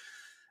 Because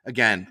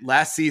again,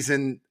 last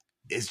season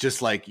is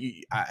just like,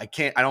 I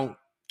don't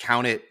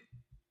count it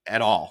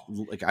at all.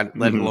 Like,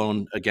 let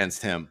alone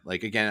against him.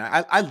 Like, again,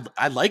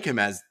 I like him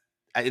as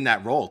in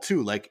that role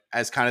too. Like,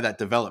 as kind of that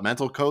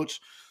developmental coach.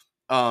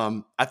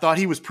 I thought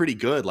he was pretty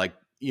good. Like,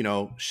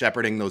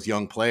 shepherding those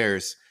young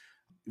players.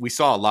 We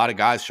saw a lot of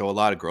guys show a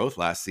lot of growth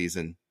last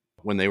season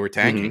when they were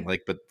tanking,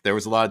 but there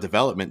was a lot of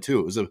development too.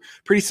 It was a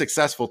pretty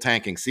successful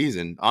tanking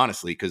season,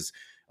 honestly, because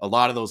a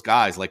lot of those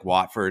guys like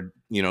Watford,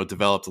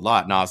 developed a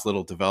lot. Nas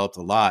Little developed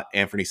a lot.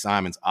 Anthony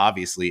Simons,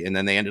 obviously. And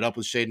then they ended up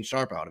with Shaden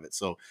Sharp out of it.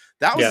 So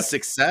that was a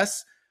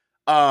success.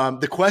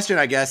 The question,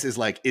 I guess, is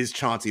is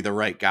Chauncey the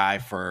right guy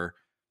for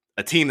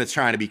a team that's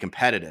trying to be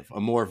competitive, a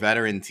more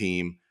veteran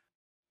team,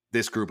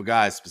 this group of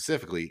guys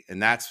specifically?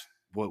 And that's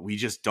what we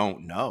just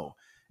don't know.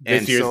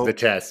 This year's the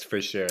test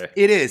for sure.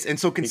 It is. And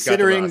so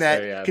considering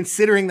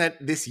that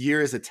this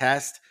year is a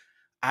test,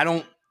 I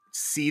don't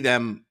see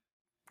them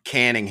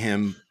canning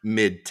him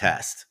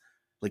mid-test.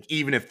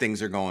 Even if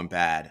things are going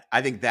bad.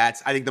 I think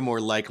the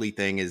more likely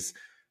thing is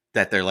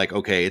that they're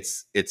okay,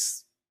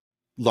 it's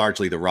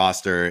largely the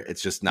roster.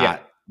 It's just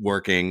not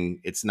working.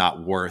 It's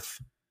not worth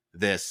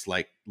this.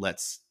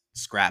 Let's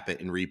scrap it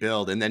and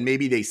rebuild. And then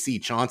maybe they see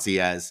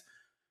Chauncey as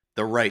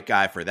the right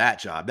guy for that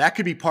job. That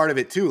could be part of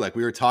it too.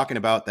 We were talking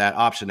about that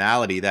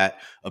optionality, that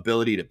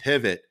ability to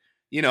pivot,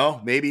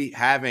 maybe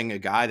having a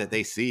guy that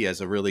they see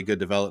as a really good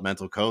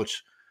developmental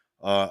coach,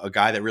 a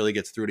guy that really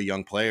gets through to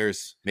young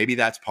players. Maybe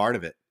that's part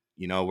of it,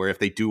 where if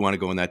they do want to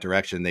go in that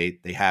direction, they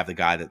have the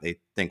guy that they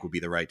think would be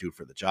the right dude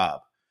for the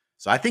job.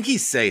 So I think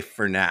he's safe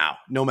for now,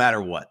 no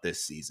matter what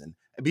this season.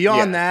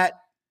 Beyond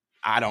that,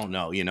 I don't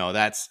know.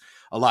 That's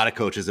a lot of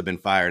coaches have been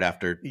fired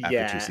after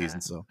 2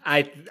 seasons. So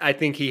I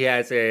think he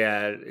has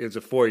it was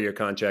a 4-year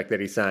contract that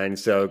he signed.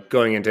 So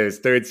going into his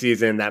 3rd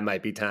season, that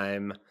might be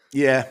time.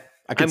 Yeah,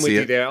 I'm with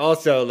you there.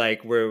 Also,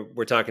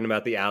 we're talking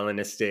about the Allen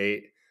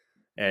estate,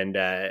 and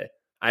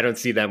I don't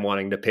see them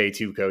wanting to pay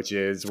 2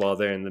 coaches while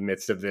they're in the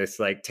midst of this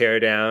tear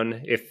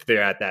down if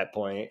they're at that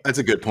point. That's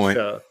a good point.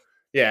 So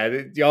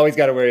you always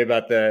got to worry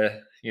about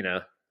the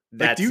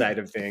that side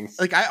of things.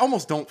 I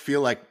almost don't feel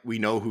like we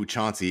know who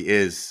Chauncey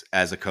is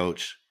as a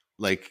coach.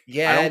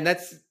 And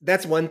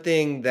that's one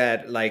thing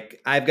that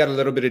I've got a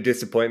little bit of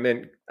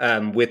disappointment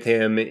with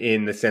him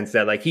in the sense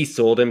that he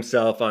sold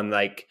himself on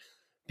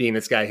being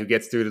this guy who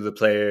gets through to the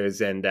players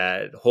and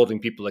holding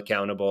people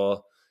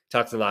accountable.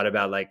 Talks a lot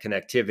about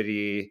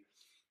connectivity,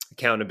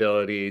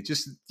 accountability,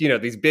 just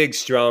these big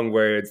strong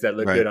words that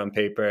look good on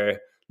paper,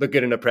 look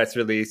good in a press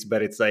release,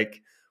 but it's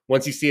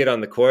once you see it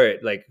on the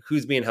court,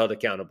 who's being held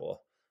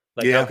accountable?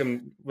 How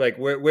come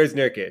where's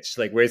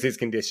Nurkic? Where's his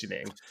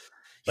conditioning?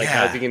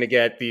 How's he going to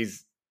get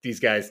these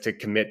guys to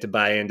commit to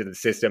buy into the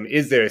system?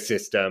 Is there a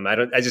system?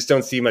 I just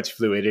don't see much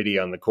fluidity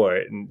on the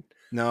court. And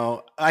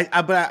no,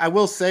 but I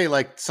will say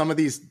some of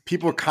these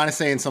people are kind of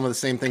saying some of the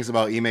same things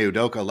about Ime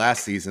Udoka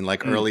last season,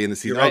 early in the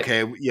season. Right.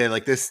 Okay, yeah,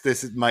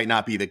 this might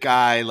not be the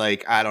guy.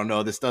 I don't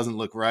know, this doesn't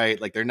look right.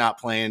 They're not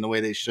playing the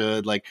way they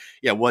should.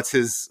 What's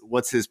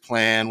his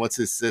plan? What's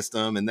his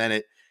system? And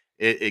then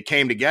it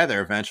came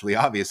together eventually,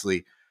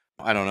 obviously.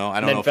 I don't know. I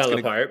don't know. Fell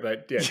apart,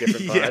 but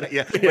different pod.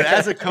 yeah. But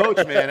as a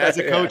coach, man,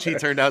 he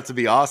turned out to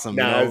be awesome.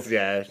 It's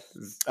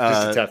just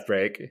a tough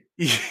break.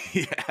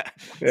 Yeah.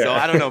 So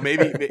I don't know.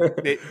 Maybe.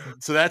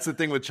 So that's the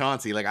thing with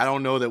Chauncey. I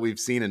don't know that we've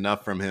seen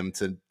enough from him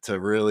to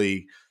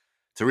really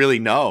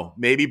know.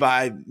 Maybe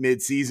by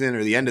mid-season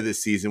or the end of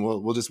this season,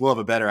 we'll have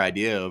a better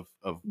idea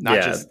of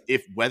not just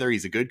whether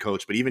he's a good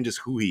coach, but even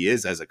just who he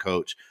is as a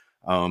coach.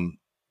 What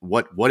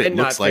it looks like. And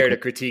not fair to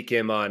critique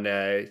him on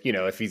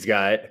if he's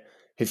got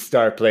his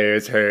star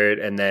players hurt,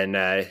 and then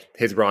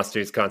his roster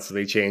is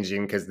constantly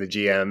changing because the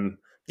GM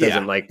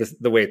doesn't like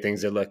the way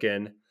things are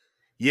looking.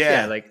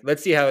 Yeah,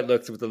 let's see how it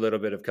looks with a little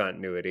bit of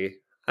continuity.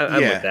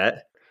 I'm with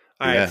that.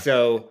 All right,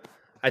 so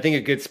I think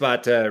a good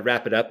spot to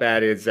wrap it up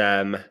at is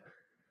I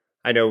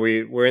know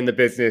we're in the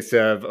business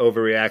of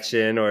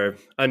overreaction or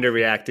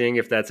underreacting,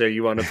 if that's how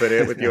you want to put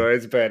it with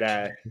yours.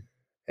 But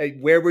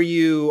where were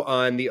you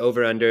on the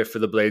over-under for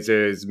the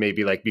Blazers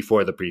maybe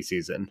before the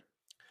preseason?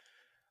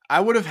 I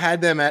would have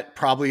had them at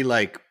probably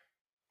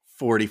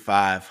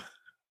 45.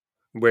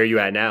 Where are you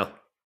at now?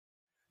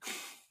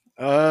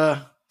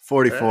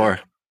 44.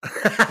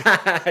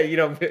 I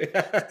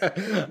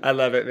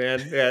love it,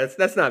 man. Yeah,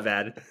 that's not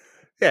bad.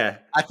 Yeah.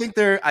 I think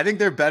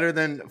they're better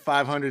than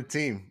 500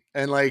 team.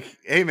 And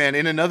hey man,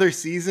 in another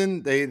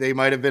season, they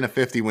might have been a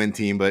 50-win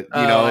team, but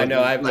I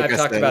know. I've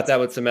talked about that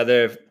with some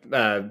other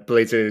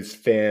Blazers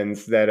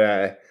fans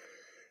that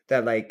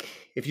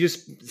if you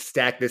just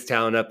stack this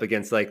talent up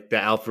against the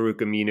Al-Farouq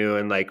Aminu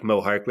and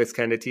Mo Harkless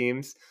kind of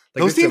teams,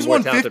 those teams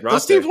won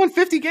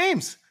 50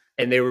 games,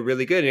 and they were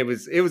really good. And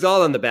it was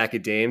all on the back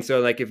of Dame.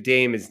 So if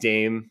Dame is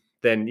Dame,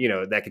 then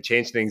that could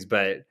change things.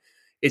 But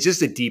it's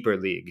just a deeper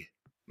league.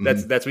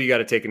 That's what you got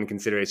to take into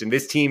consideration.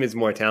 This team is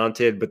more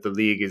talented, but the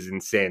league is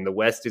insane. The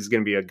West is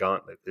going to be a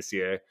gauntlet this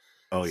year.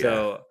 Oh yeah.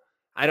 So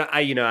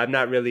I'm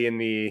not really in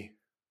the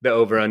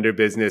over-under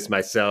business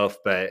myself,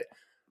 but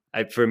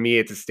for me,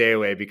 it's a stay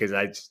away because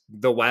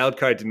the wild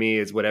card to me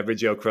is whatever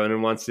Joe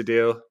Cronin wants to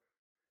do.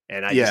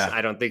 And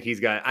I don't think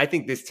I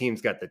think this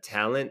team's got the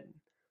talent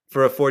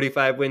for a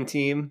 45-win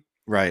team.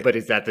 Right. But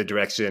is that the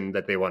direction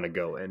that they want to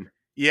go in?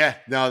 Yeah,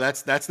 no,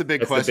 that's the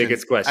big question. The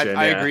biggest question.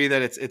 I agree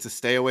that it's a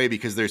stay away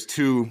because there's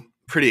 2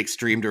 pretty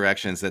extreme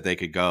directions that they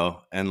could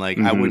go. And like,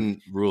 I Mhm.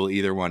 wouldn't rule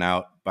either one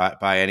out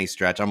by any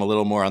stretch. I'm a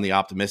little more on the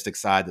optimistic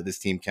side that this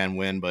team can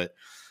win, but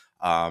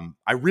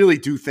I really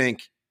do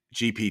think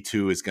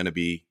GP2 is going to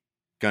be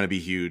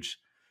huge.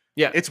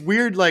 Yeah. It's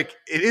weird. Like,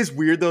 it is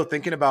weird though,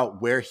 thinking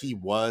about where he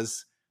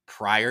was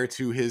prior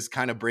to his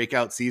kind of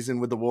breakout season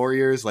with the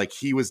Warriors. Like,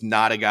 he was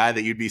not a guy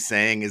that you'd be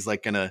saying is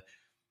like going to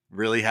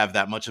really have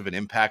that much of an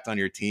impact on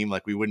your team.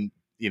 Like, we wouldn't,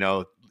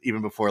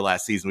 even before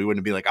last season, we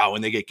wouldn't be like, oh,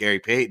 when they get Gary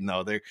Payton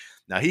though,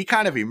 now he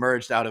kind of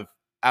emerged out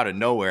of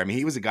nowhere. I mean,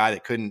 he was a guy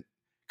that couldn't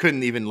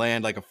even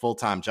land like a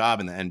full-time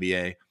job in the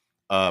NBA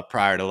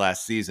prior to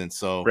last season.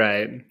 So,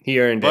 Right. He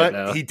earned it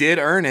though. he did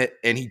earn it,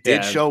 and he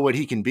did Yeah. show what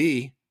he can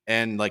be.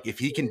 And like, if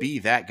he can be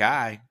that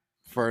guy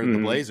for the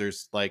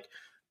Blazers, like,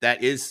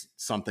 that is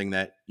something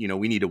that,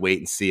 we need to wait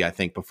and see, I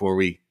think, before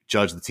we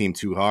judge the team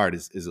too hard,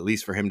 is at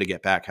least for him to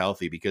get back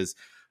healthy, because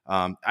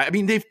I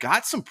mean, they've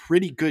got some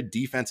pretty good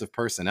defensive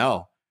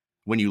personnel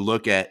when you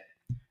look at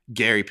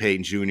Gary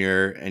Payton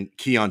Jr. and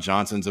Keon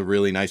Johnson's a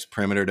really nice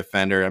perimeter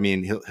defender. I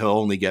mean, he'll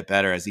only get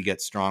better as he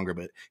gets stronger,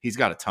 but he's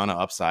got a ton of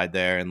upside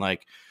there. And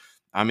like,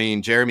 I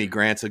mean, Jeremy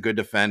Grant's a good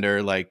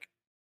defender. Like,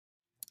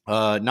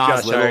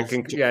 Josh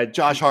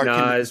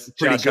Hart is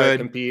pretty good.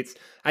 Competes.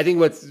 I think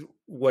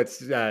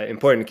what's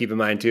important to keep in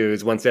mind too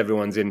is once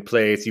everyone's in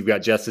place, you've got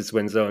Justice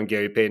Winslow and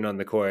Gary Payton on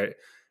the court,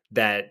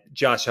 that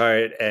Josh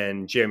Hart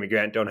and Jeremy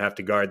Grant don't have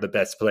to guard the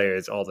best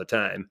players all the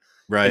time.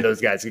 Right. And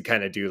those guys can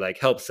kind of do like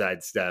help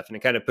side stuff, and it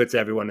kind of puts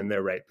everyone in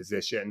their right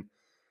position.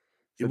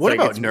 So what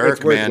about Nurk,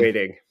 it's worth man?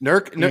 Waiting.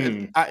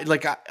 Nurk,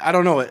 I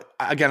don't know.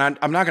 Again,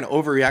 I'm not going to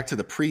overreact to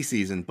the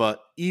preseason, but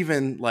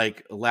even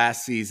like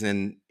last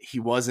season,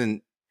 he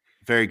wasn't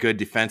very good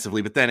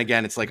defensively. But then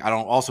again, it's like, I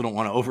don't want to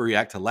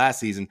overreact to last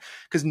season,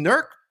 because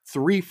Nurk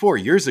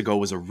 3-4 years ago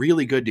was a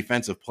really good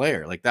defensive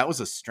player. Like, that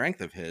was a strength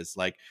of his.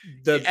 Like,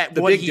 at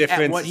what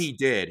he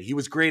did, he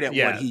was great at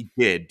what he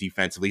did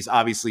defensively. He's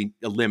obviously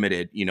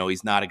limited.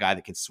 He's not a guy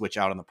that can switch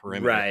out on the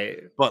perimeter. Right.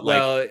 But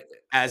like,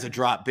 as a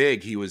drop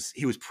big, he was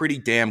pretty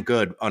damn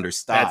good under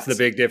Stotts. That's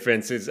the big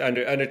difference. Is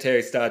under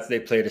Terry Stotts,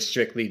 they played a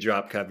strictly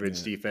drop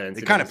coverage defense.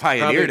 They kind of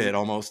pioneered it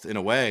almost in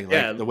a way,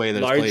 like the way that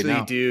it's played now.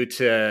 Largely due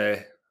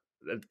to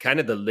kind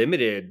of the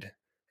limited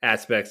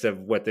aspects of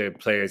what their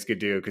players could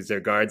do, because their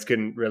guards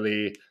couldn't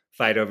really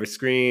fight over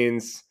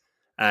screens.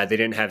 They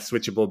didn't have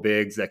switchable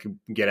bigs that could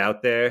get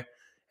out there.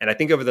 And I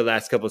think over the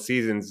last couple of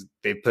seasons,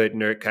 they put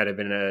Nurk kind of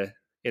in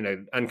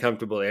an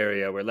uncomfortable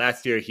area, where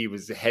last year he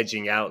was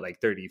hedging out like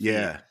 30 feet.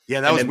 Yeah,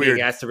 that was weird.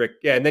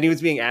 And then he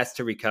was being asked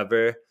to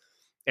recover,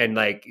 and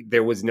like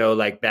there was no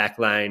like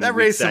backline. That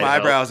raised some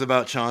eyebrows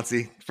about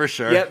Chauncey, for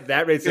sure. Yep,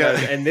 that raised some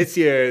eyebrows. And this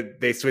year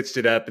they switched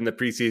it up in the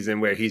preseason,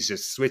 where he's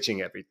just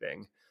switching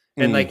everything.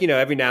 And like,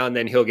 every now and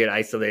then he'll get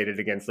isolated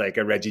against like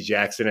a Reggie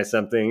Jackson or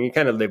something. You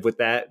kind of live with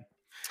that.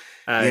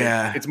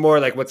 It's more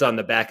like what's on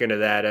the back end of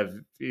that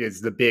is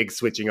the big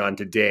switching on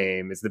to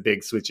Dame, is the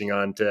big switching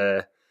on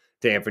to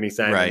Anthony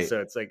Simons. Right.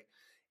 So it's like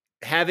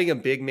having a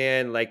big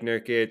man like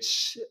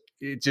Nurkic,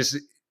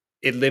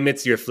 it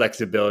limits your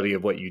flexibility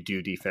of what you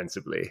do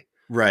defensively.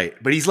 Right.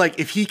 But he's like,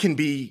 if he can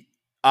be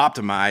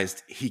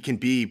optimized, he can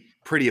be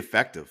pretty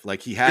effective.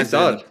 Like, he has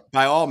been,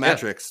 by all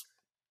metrics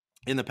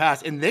in the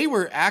past. And they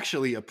were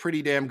actually a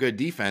pretty damn good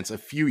defense a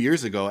few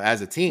years ago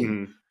as a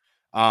team.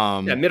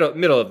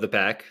 Middle of the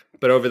pack.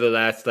 But over the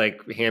last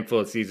like handful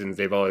of seasons,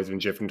 they've always been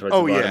drifting towards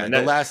the bottom. Yeah, and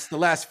the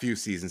last few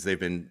seasons, they've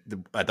been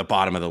at the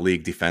bottom of the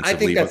league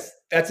defensively. I think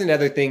that's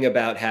another thing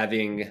about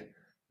having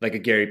like a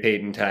Gary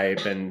Payton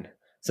type and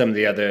some of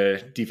the other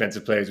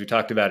defensive players we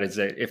talked about, is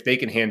that if they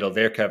can handle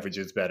their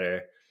coverages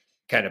better,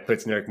 kind of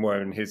puts Nurk more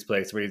in his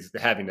place, where he's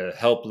having to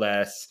help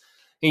less.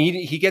 And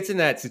he gets in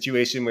that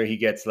situation where he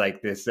gets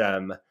like this,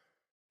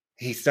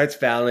 he starts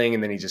fouling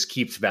and then he just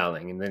keeps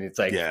fouling. And then it's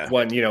like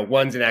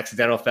one's an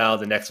accidental foul,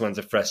 the next one's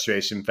a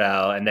frustration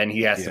foul. And then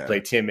he has to play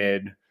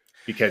timid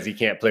because he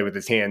can't play with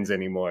his hands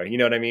anymore. You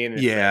know what I mean?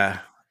 It's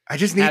I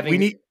just need, we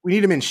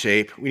need him in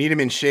shape. We need him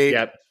in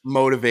shape,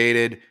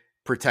 motivated,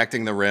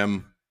 protecting the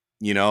rim,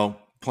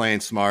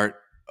 playing smart.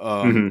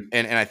 And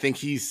I think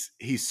he's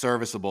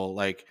serviceable.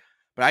 Like,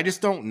 but I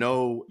just don't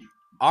know,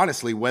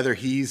 honestly, whether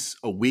he's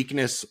a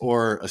weakness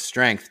or a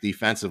strength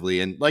defensively.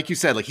 And like you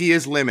said, like, he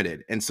is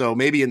limited. And so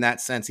maybe in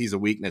that sense, he's a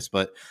weakness,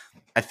 but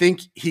I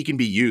think he can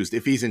be used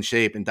if he's in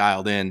shape and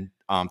dialed in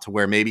to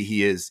where maybe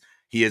he is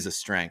a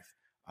strength.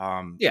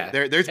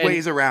 There's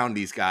ways around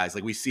these guys.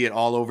 Like, we see it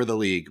all over the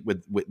league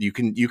with you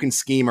can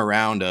scheme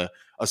around a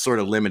sort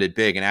of limited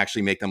big and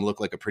actually make them look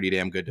like a pretty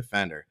damn good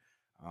defender.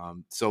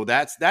 So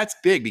that's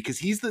big, because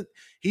he's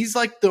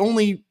like the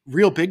only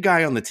real big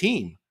guy on the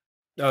team.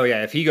 Oh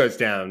yeah. If he goes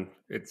down,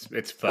 it's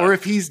fucked. Or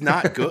if he's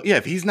not good,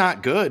 if he's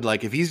not good,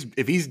 like if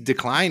he's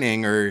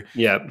declining, or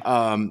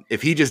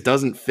if he just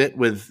doesn't fit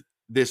with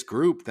this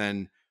group,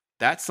 then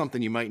that's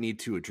something you might need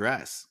to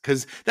address.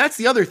 Because that's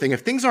the other thing.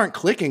 If things aren't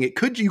clicking,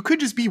 you could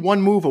just be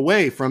one move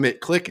away from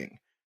it clicking,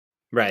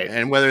 right?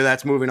 And whether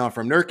that's moving on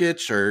from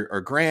Nurkic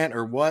or Grant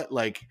or what,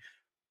 like,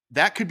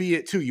 that could be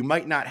it too. You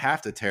might not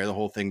have to tear the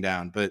whole thing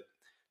down, but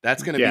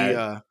that's going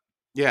to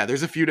be Yeah,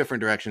 there's a few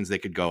different directions they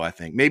could go, I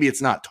think. Maybe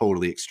it's not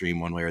totally extreme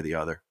one way or the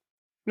other.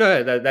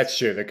 No, that's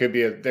true. There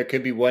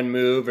could be one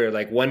move, or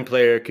like one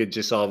player could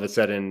just all of a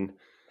sudden,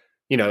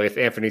 if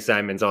Anthony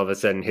Simons all of a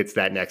sudden hits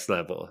that next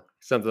level,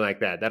 something like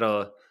that,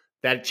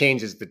 that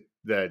changes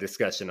the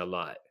discussion a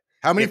lot.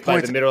 How many if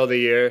points by the middle of the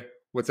year?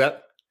 What's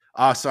up?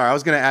 Sorry, I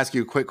was going to ask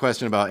you a quick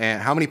question about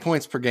how many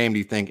points per game do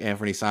you think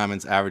Anthony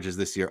Simons averages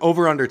this year?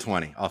 Over under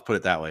 20. I'll put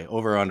it that way.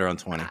 Over or under on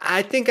 20.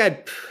 I think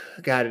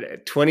got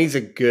it. 20 is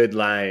a good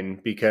line,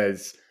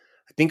 because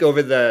I think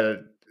over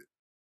the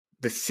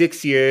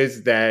 6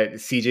 years that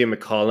CJ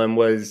McCollum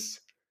was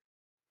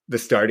the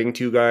starting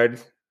two guard,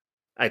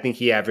 I think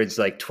he averaged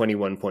like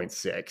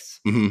 21.6.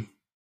 Mm-hmm.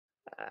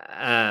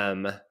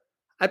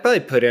 I'd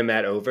probably put him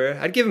at over.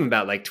 I'd give him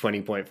about like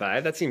 20.5.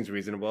 That seems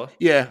reasonable.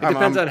 Yeah, it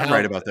depends on I'm how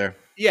right about there.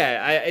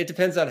 Yeah, it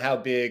depends on how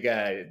big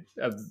of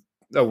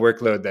a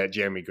workload that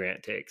Jeremy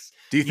Grant takes.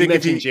 Do you think you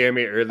mentioned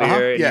Jeremy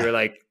earlier, and you were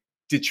like,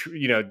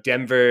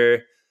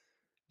 Denver,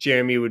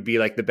 Jeremy would be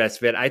like the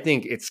best fit. I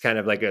think it's kind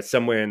of like a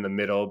somewhere in the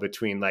middle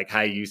between like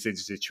high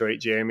usage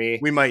Detroit Jeremy.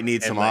 We might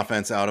need some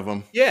offense out of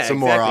him. Yeah, some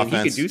exactly. more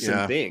offense. He could do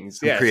some things.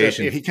 Some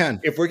creation. So he can.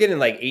 If we're getting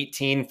like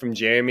 18 from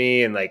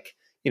Jeremy and like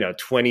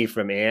 20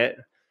 from Ant,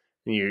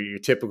 and your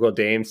typical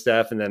Dame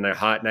stuff, and then a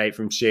hot night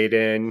from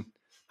Shaden,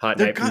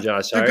 night from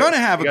Josh Hart. They're going to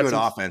have a good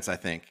offense, I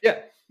think. Yeah.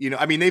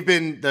 They've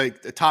been the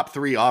top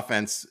 3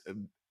 offense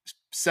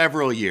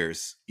several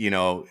years,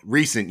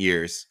 recent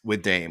years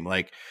with Dame.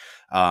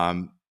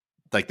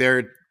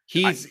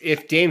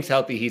 If Dame's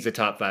healthy, he's a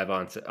top 5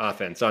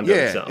 offense on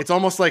himself. It's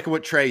almost like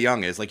what Trae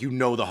Young is. Like,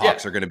 the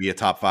Hawks are going to be a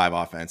top 5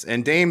 offense,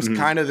 and Dame's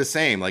kind of the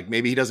same. Like,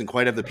 maybe he doesn't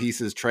quite have the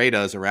pieces Trae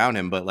does around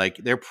him, but like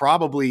they're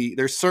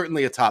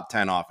certainly a top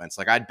 10 offense.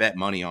 Like, I'd bet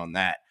money on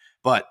that.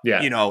 But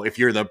if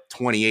you're the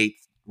 28th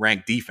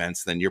ranked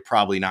defense, then you're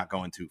probably not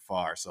going too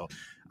far. So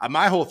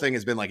my whole thing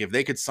has been like, if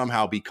they could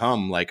somehow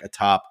become like a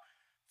top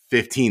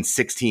 15,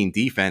 16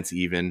 defense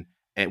even,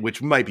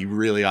 which might be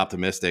really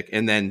optimistic,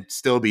 and then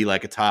still be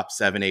like a top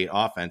 7, 8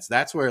 offense,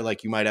 that's where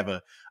like you might have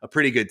a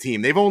pretty good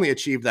team. They've only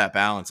achieved that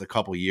balance a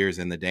couple years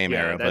in the Dame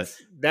era, but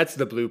that's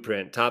the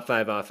blueprint. Top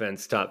 5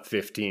 offense, top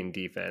 15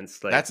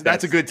 defense. Like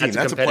that's a good team.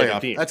 That's a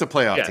playoff team. That's a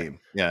playoff team.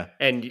 Yeah.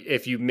 And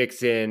if you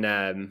mix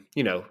in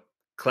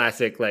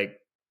classic like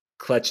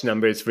clutch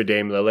numbers for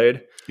Dame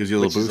Lillard, gives you a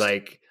little boost. Is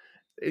like,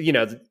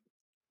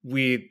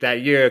 we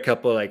that year, a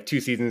couple like 2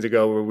 seasons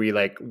ago, where we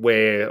like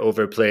way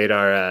overplayed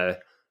our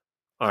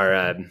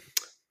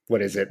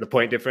what is it, the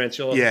point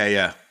differential?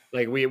 Yeah.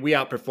 Like we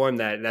outperformed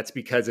that, and that's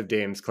because of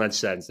Dame's clutch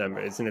stats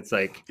numbers. And it's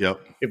like,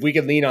 if we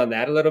could lean on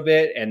that a little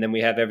bit, and then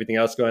we have everything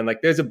else going,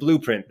 like there's a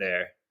blueprint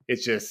there.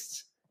 It's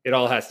just, it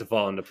all has to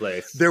fall into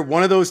place. They're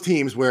one of those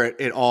teams where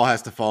it all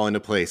has to fall into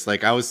place.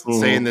 Like I was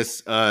saying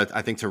this,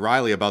 I think to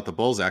Reilly about the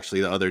Bulls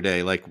actually the other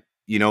day, like,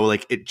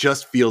 like it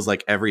just feels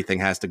like everything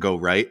has to go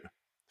right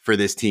for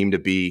this team to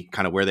be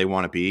kind of where they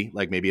want to be,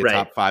 like maybe a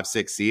top 5,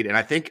 6 seed. And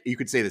I think you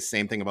could say the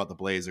same thing about the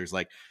Blazers.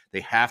 Like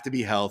they have to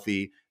be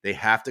healthy. They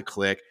have to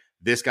click.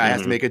 This guy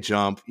has to make a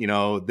jump.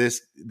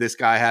 This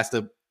guy has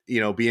to,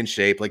 be in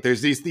shape. Like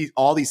there's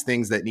all these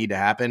things that need to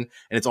happen.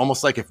 And it's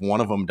almost like if one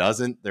of them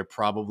doesn't, they're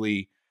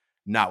probably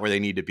not where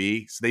they need to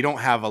be. So they don't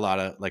have a lot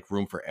of like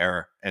room for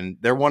error. And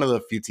they're one of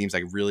the few teams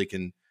I really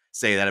can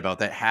say that about,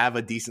 that have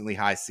a decently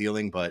high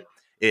ceiling, but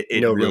it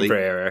no really, room for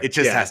error. It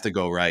just has to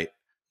go right.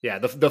 Yeah,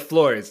 the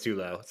floor is too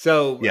low.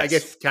 So yes. I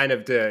guess kind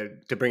of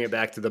to bring it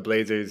back to the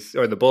Blazers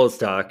or the Bulls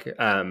talk,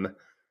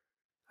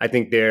 I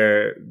think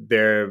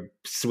their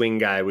swing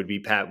guy would be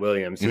Pat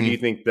Williams. Who do you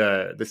think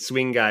the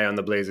swing guy on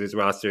the Blazers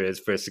roster is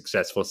for a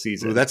successful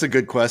season? Ooh, that's a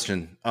good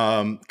question.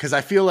 Because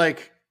I feel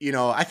like,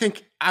 I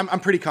think I'm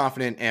pretty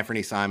confident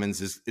Anthony Simons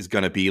is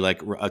going to be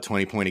like a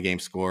 20-point a game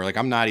scorer. Like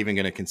I'm not even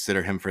going to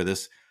consider him for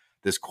this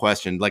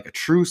question. Like a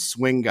true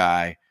swing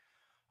guy.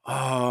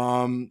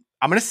 I'm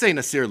going to say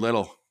Nasir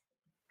Little.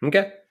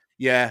 Okay.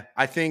 Yeah,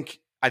 I think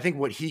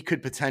what he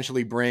could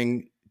potentially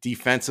bring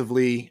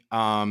defensively,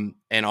 and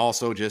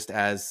also just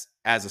as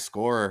a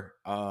scorer,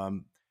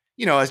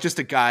 as just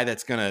a guy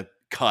that's going to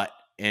cut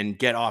and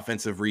get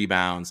offensive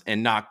rebounds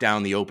and knock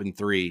down the open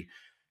three,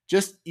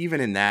 just even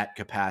in that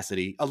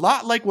capacity, a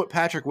lot like what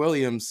Patrick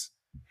Williams,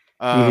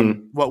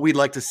 what we'd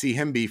like to see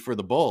him be for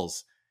the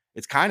Bulls.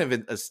 It's kind of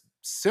a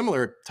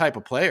similar type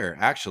of player,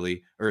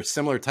 actually, or a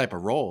similar type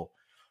of role.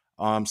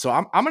 So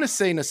I'm going to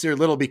say Nasir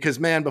Little because,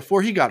 man,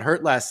 before he got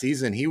hurt last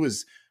season, he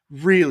was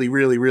really,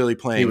 really, really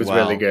playing well. He was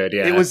really good,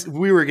 yeah.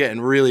 We were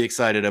getting really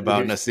excited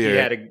about Nasir.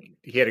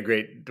 He had a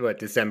great,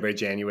 December,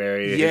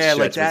 January. Yeah,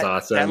 like that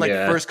was awesome.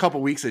 That first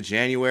couple weeks of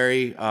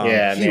January,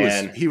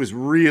 he was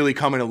really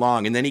coming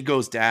along. And then he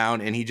goes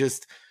down and he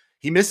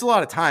missed a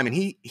lot of time, and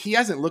he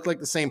hasn't looked like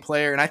the same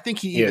player. And I think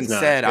he even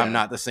said, I'm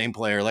not the same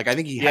player. Like I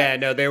think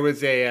there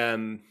was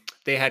a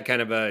they had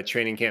kind of a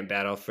training camp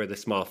battle for the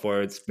small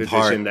forwards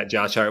position that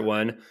Josh Hart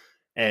won.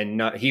 And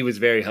he was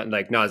very,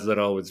 Nas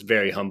Little was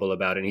very humble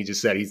about it. And he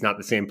just said he's not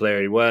the same player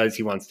he was.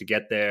 He wants to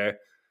get there.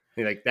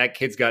 And that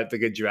kid's got the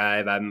good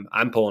drive.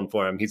 I'm pulling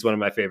for him. He's one of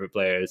my favorite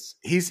players.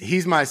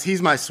 He's my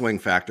swing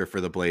factor for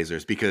the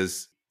Blazers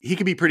because he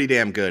could be pretty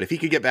damn good. If he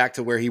could get back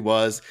to where he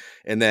was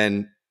and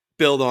then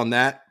build on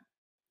that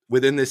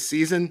within this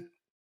season,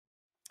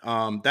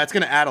 that's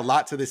going to add a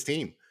lot to this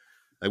team.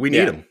 Like we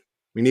need him.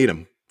 We need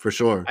him for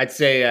sure. I'd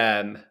say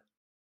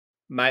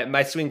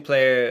my swing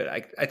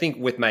player, I think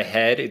with my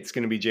head, it's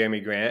going to be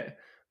Jeremy Grant.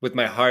 With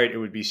my heart, it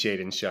would be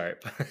Shaden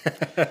Sharp.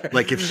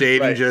 Like if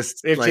Shaden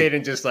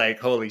Shaden just like,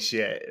 holy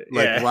shit.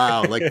 Like,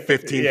 wow, like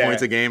 15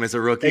 points a game as a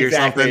rookie or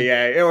something.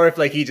 Yeah. Or if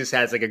like he just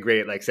has like a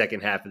great like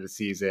second half of the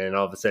season and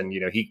all of a sudden,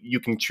 you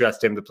can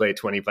trust him to play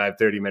 25,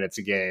 30 minutes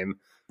a game.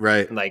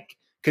 Right. And like,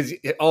 because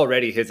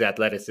already his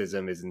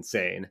athleticism is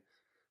insane.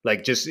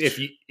 Like just if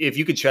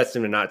you could trust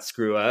him to not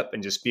screw up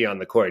and just be on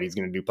the court, he's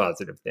going to do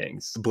positive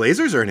things. The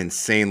Blazers are an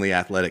insanely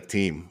athletic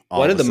team.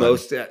 One of the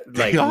most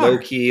like low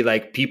key,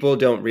 like people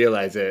don't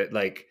realize it.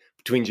 Like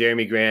between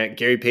Jeremy Grant,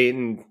 Gary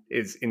Payton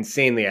is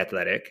insanely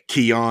athletic.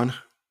 Keon,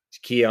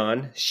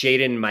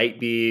 Shaden might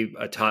be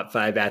a top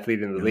 5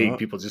 athlete in the league.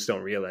 People just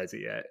don't realize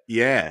it yet.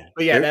 Yeah,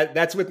 but yeah,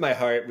 that's with my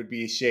heart would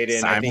be Shaden.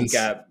 Simons.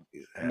 I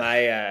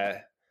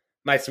think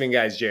my swing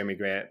guy is Jeremy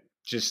Grant.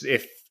 Just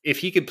if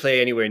he could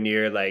play anywhere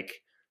near like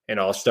an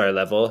all-star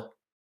level,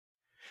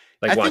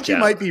 like I think you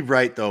might be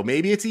right though.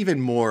 Maybe it's even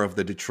more of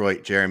the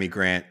Detroit Jeremy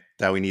Grant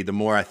that we need. The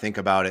more I think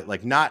about it,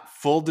 like not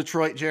full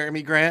Detroit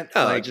Jeremy Grant.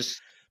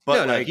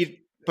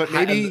 But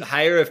maybe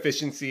higher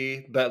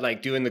efficiency, but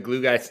like doing the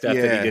glue guy stuff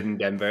that he did in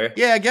Denver.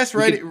 Yeah, I guess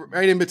right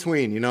in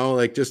between.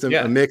 Like just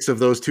a mix of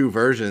those two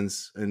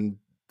versions, and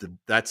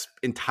that's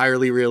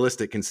entirely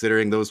realistic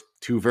considering those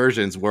two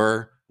versions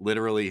were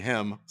literally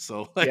him.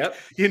 So like,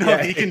 he can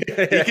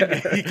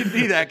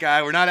be that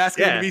guy. We're not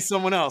asking him to be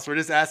someone else. We're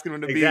just asking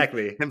him to be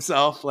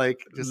himself. Like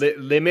just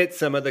limit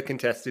some of the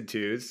contested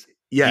twos.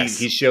 Yes.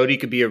 He showed he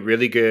could be a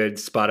really good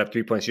spot up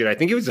 3-point shooter. I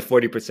think he was a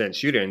 40%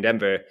 shooter in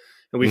Denver.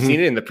 And we've seen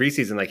it in the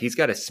preseason. Like he's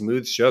got a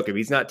smooth stroke. If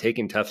he's not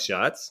taking tough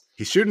shots,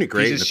 he's shooting it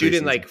great. He's just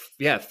shooting like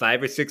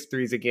 5 or 6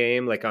 threes a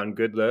game, like on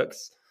good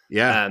looks.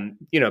 Yeah.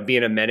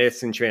 Being a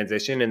menace in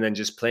transition and then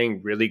just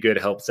playing really good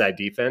help side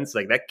defense.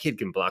 Like that kid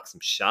can block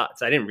some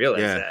shots. I didn't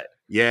realize that.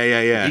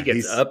 Yeah. He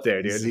gets up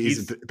there, dude.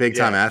 He's a big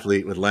time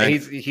athlete with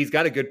length. And he's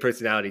got a good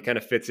personality. Kind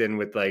of fits in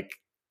with like,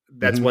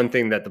 that's one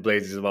thing that the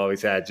Blazers have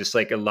always had. Just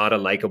like a lot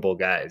of likable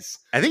guys.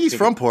 I think he's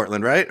from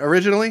Portland, right?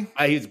 Originally?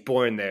 He was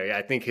born there. Yeah,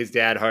 I think his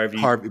dad, Harvey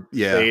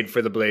played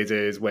for the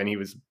Blazers when he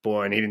was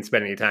born. He didn't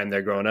spend any time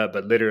there growing up,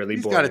 but literally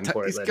born in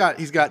Portland.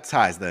 He's got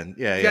ties then.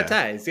 He's got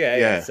ties.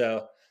 Yeah.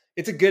 So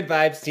it's a good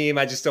vibes team.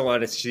 I just don't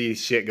want to see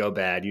shit go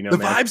bad. The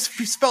vibes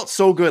felt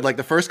so good. Like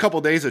the first couple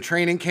of days of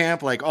training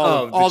camp, like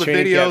all the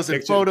videos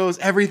and photos,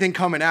 everything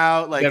coming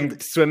out, like them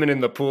swimming in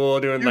the pool,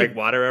 doing like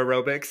water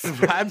aerobics.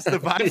 The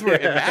vibes were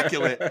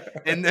immaculate.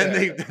 And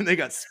then they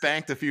got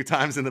spanked a few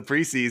times in the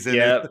preseason.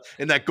 Yeah.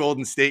 And that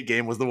Golden State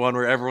game was the one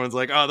where everyone's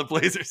like, "Oh, the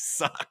Blazers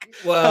suck."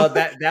 Well,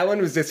 that one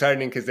was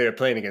disheartening because they were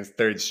playing against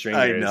third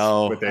stringers. I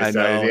know.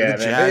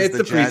 Yeah, it's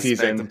the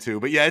preseason them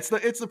too. But yeah, it's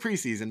the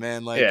preseason,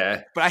 man. Like,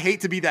 but I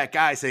hate to be that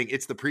guy saying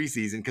it's the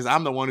preseason because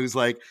I'm the one who's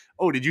like,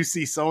 oh, did you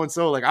see so and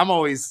so? Like I'm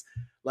always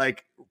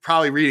like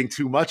probably reading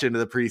too much into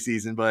the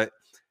preseason, but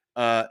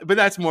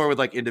that's more with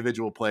like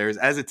individual players.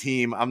 As a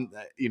team,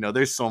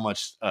 there's so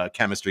much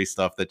chemistry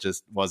stuff that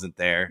just wasn't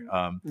there.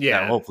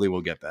 Hopefully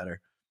we'll get better.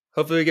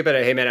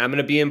 Hey man, I'm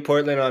gonna be in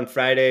Portland on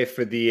Friday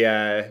for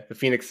the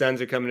Phoenix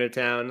Suns are coming to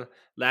town.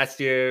 Last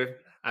year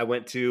I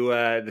went to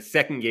the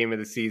second game of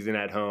the season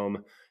at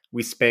home.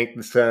 We spanked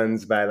the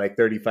Suns by like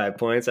 35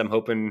 points. I'm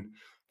hoping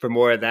for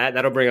more of that.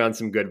 That'll bring on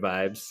some good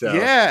vibes. So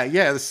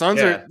the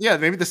Suns are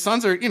maybe the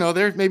Suns are,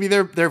 their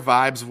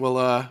vibes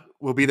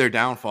will be their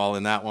downfall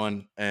in that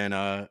one. And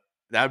that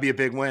would be a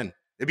big win.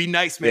 It'd be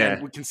nice,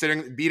 man,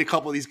 considering beat a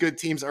couple of these good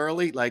teams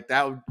early. Like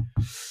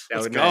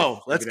let's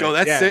go. Let's go.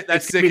 That's it.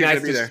 That's sick.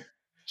 Nice to be there.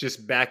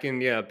 Just back in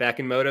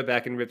Moda,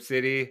 back in Rip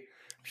City,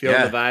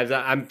 feeling the vibes.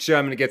 I'm sure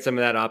I'm going to get some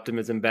of that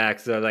optimism back.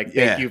 So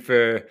thank you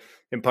for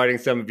imparting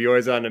some of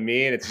yours onto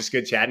me, and it's just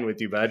good chatting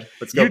with you, bud.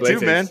 Let's go, Blazers. You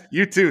too, man.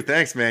 You too.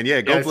 Thanks, man. Yeah,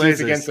 go Blazers.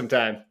 See us again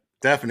sometime.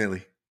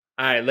 Definitely.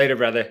 All right, later,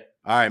 brother.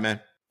 All right, man.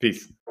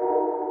 Peace.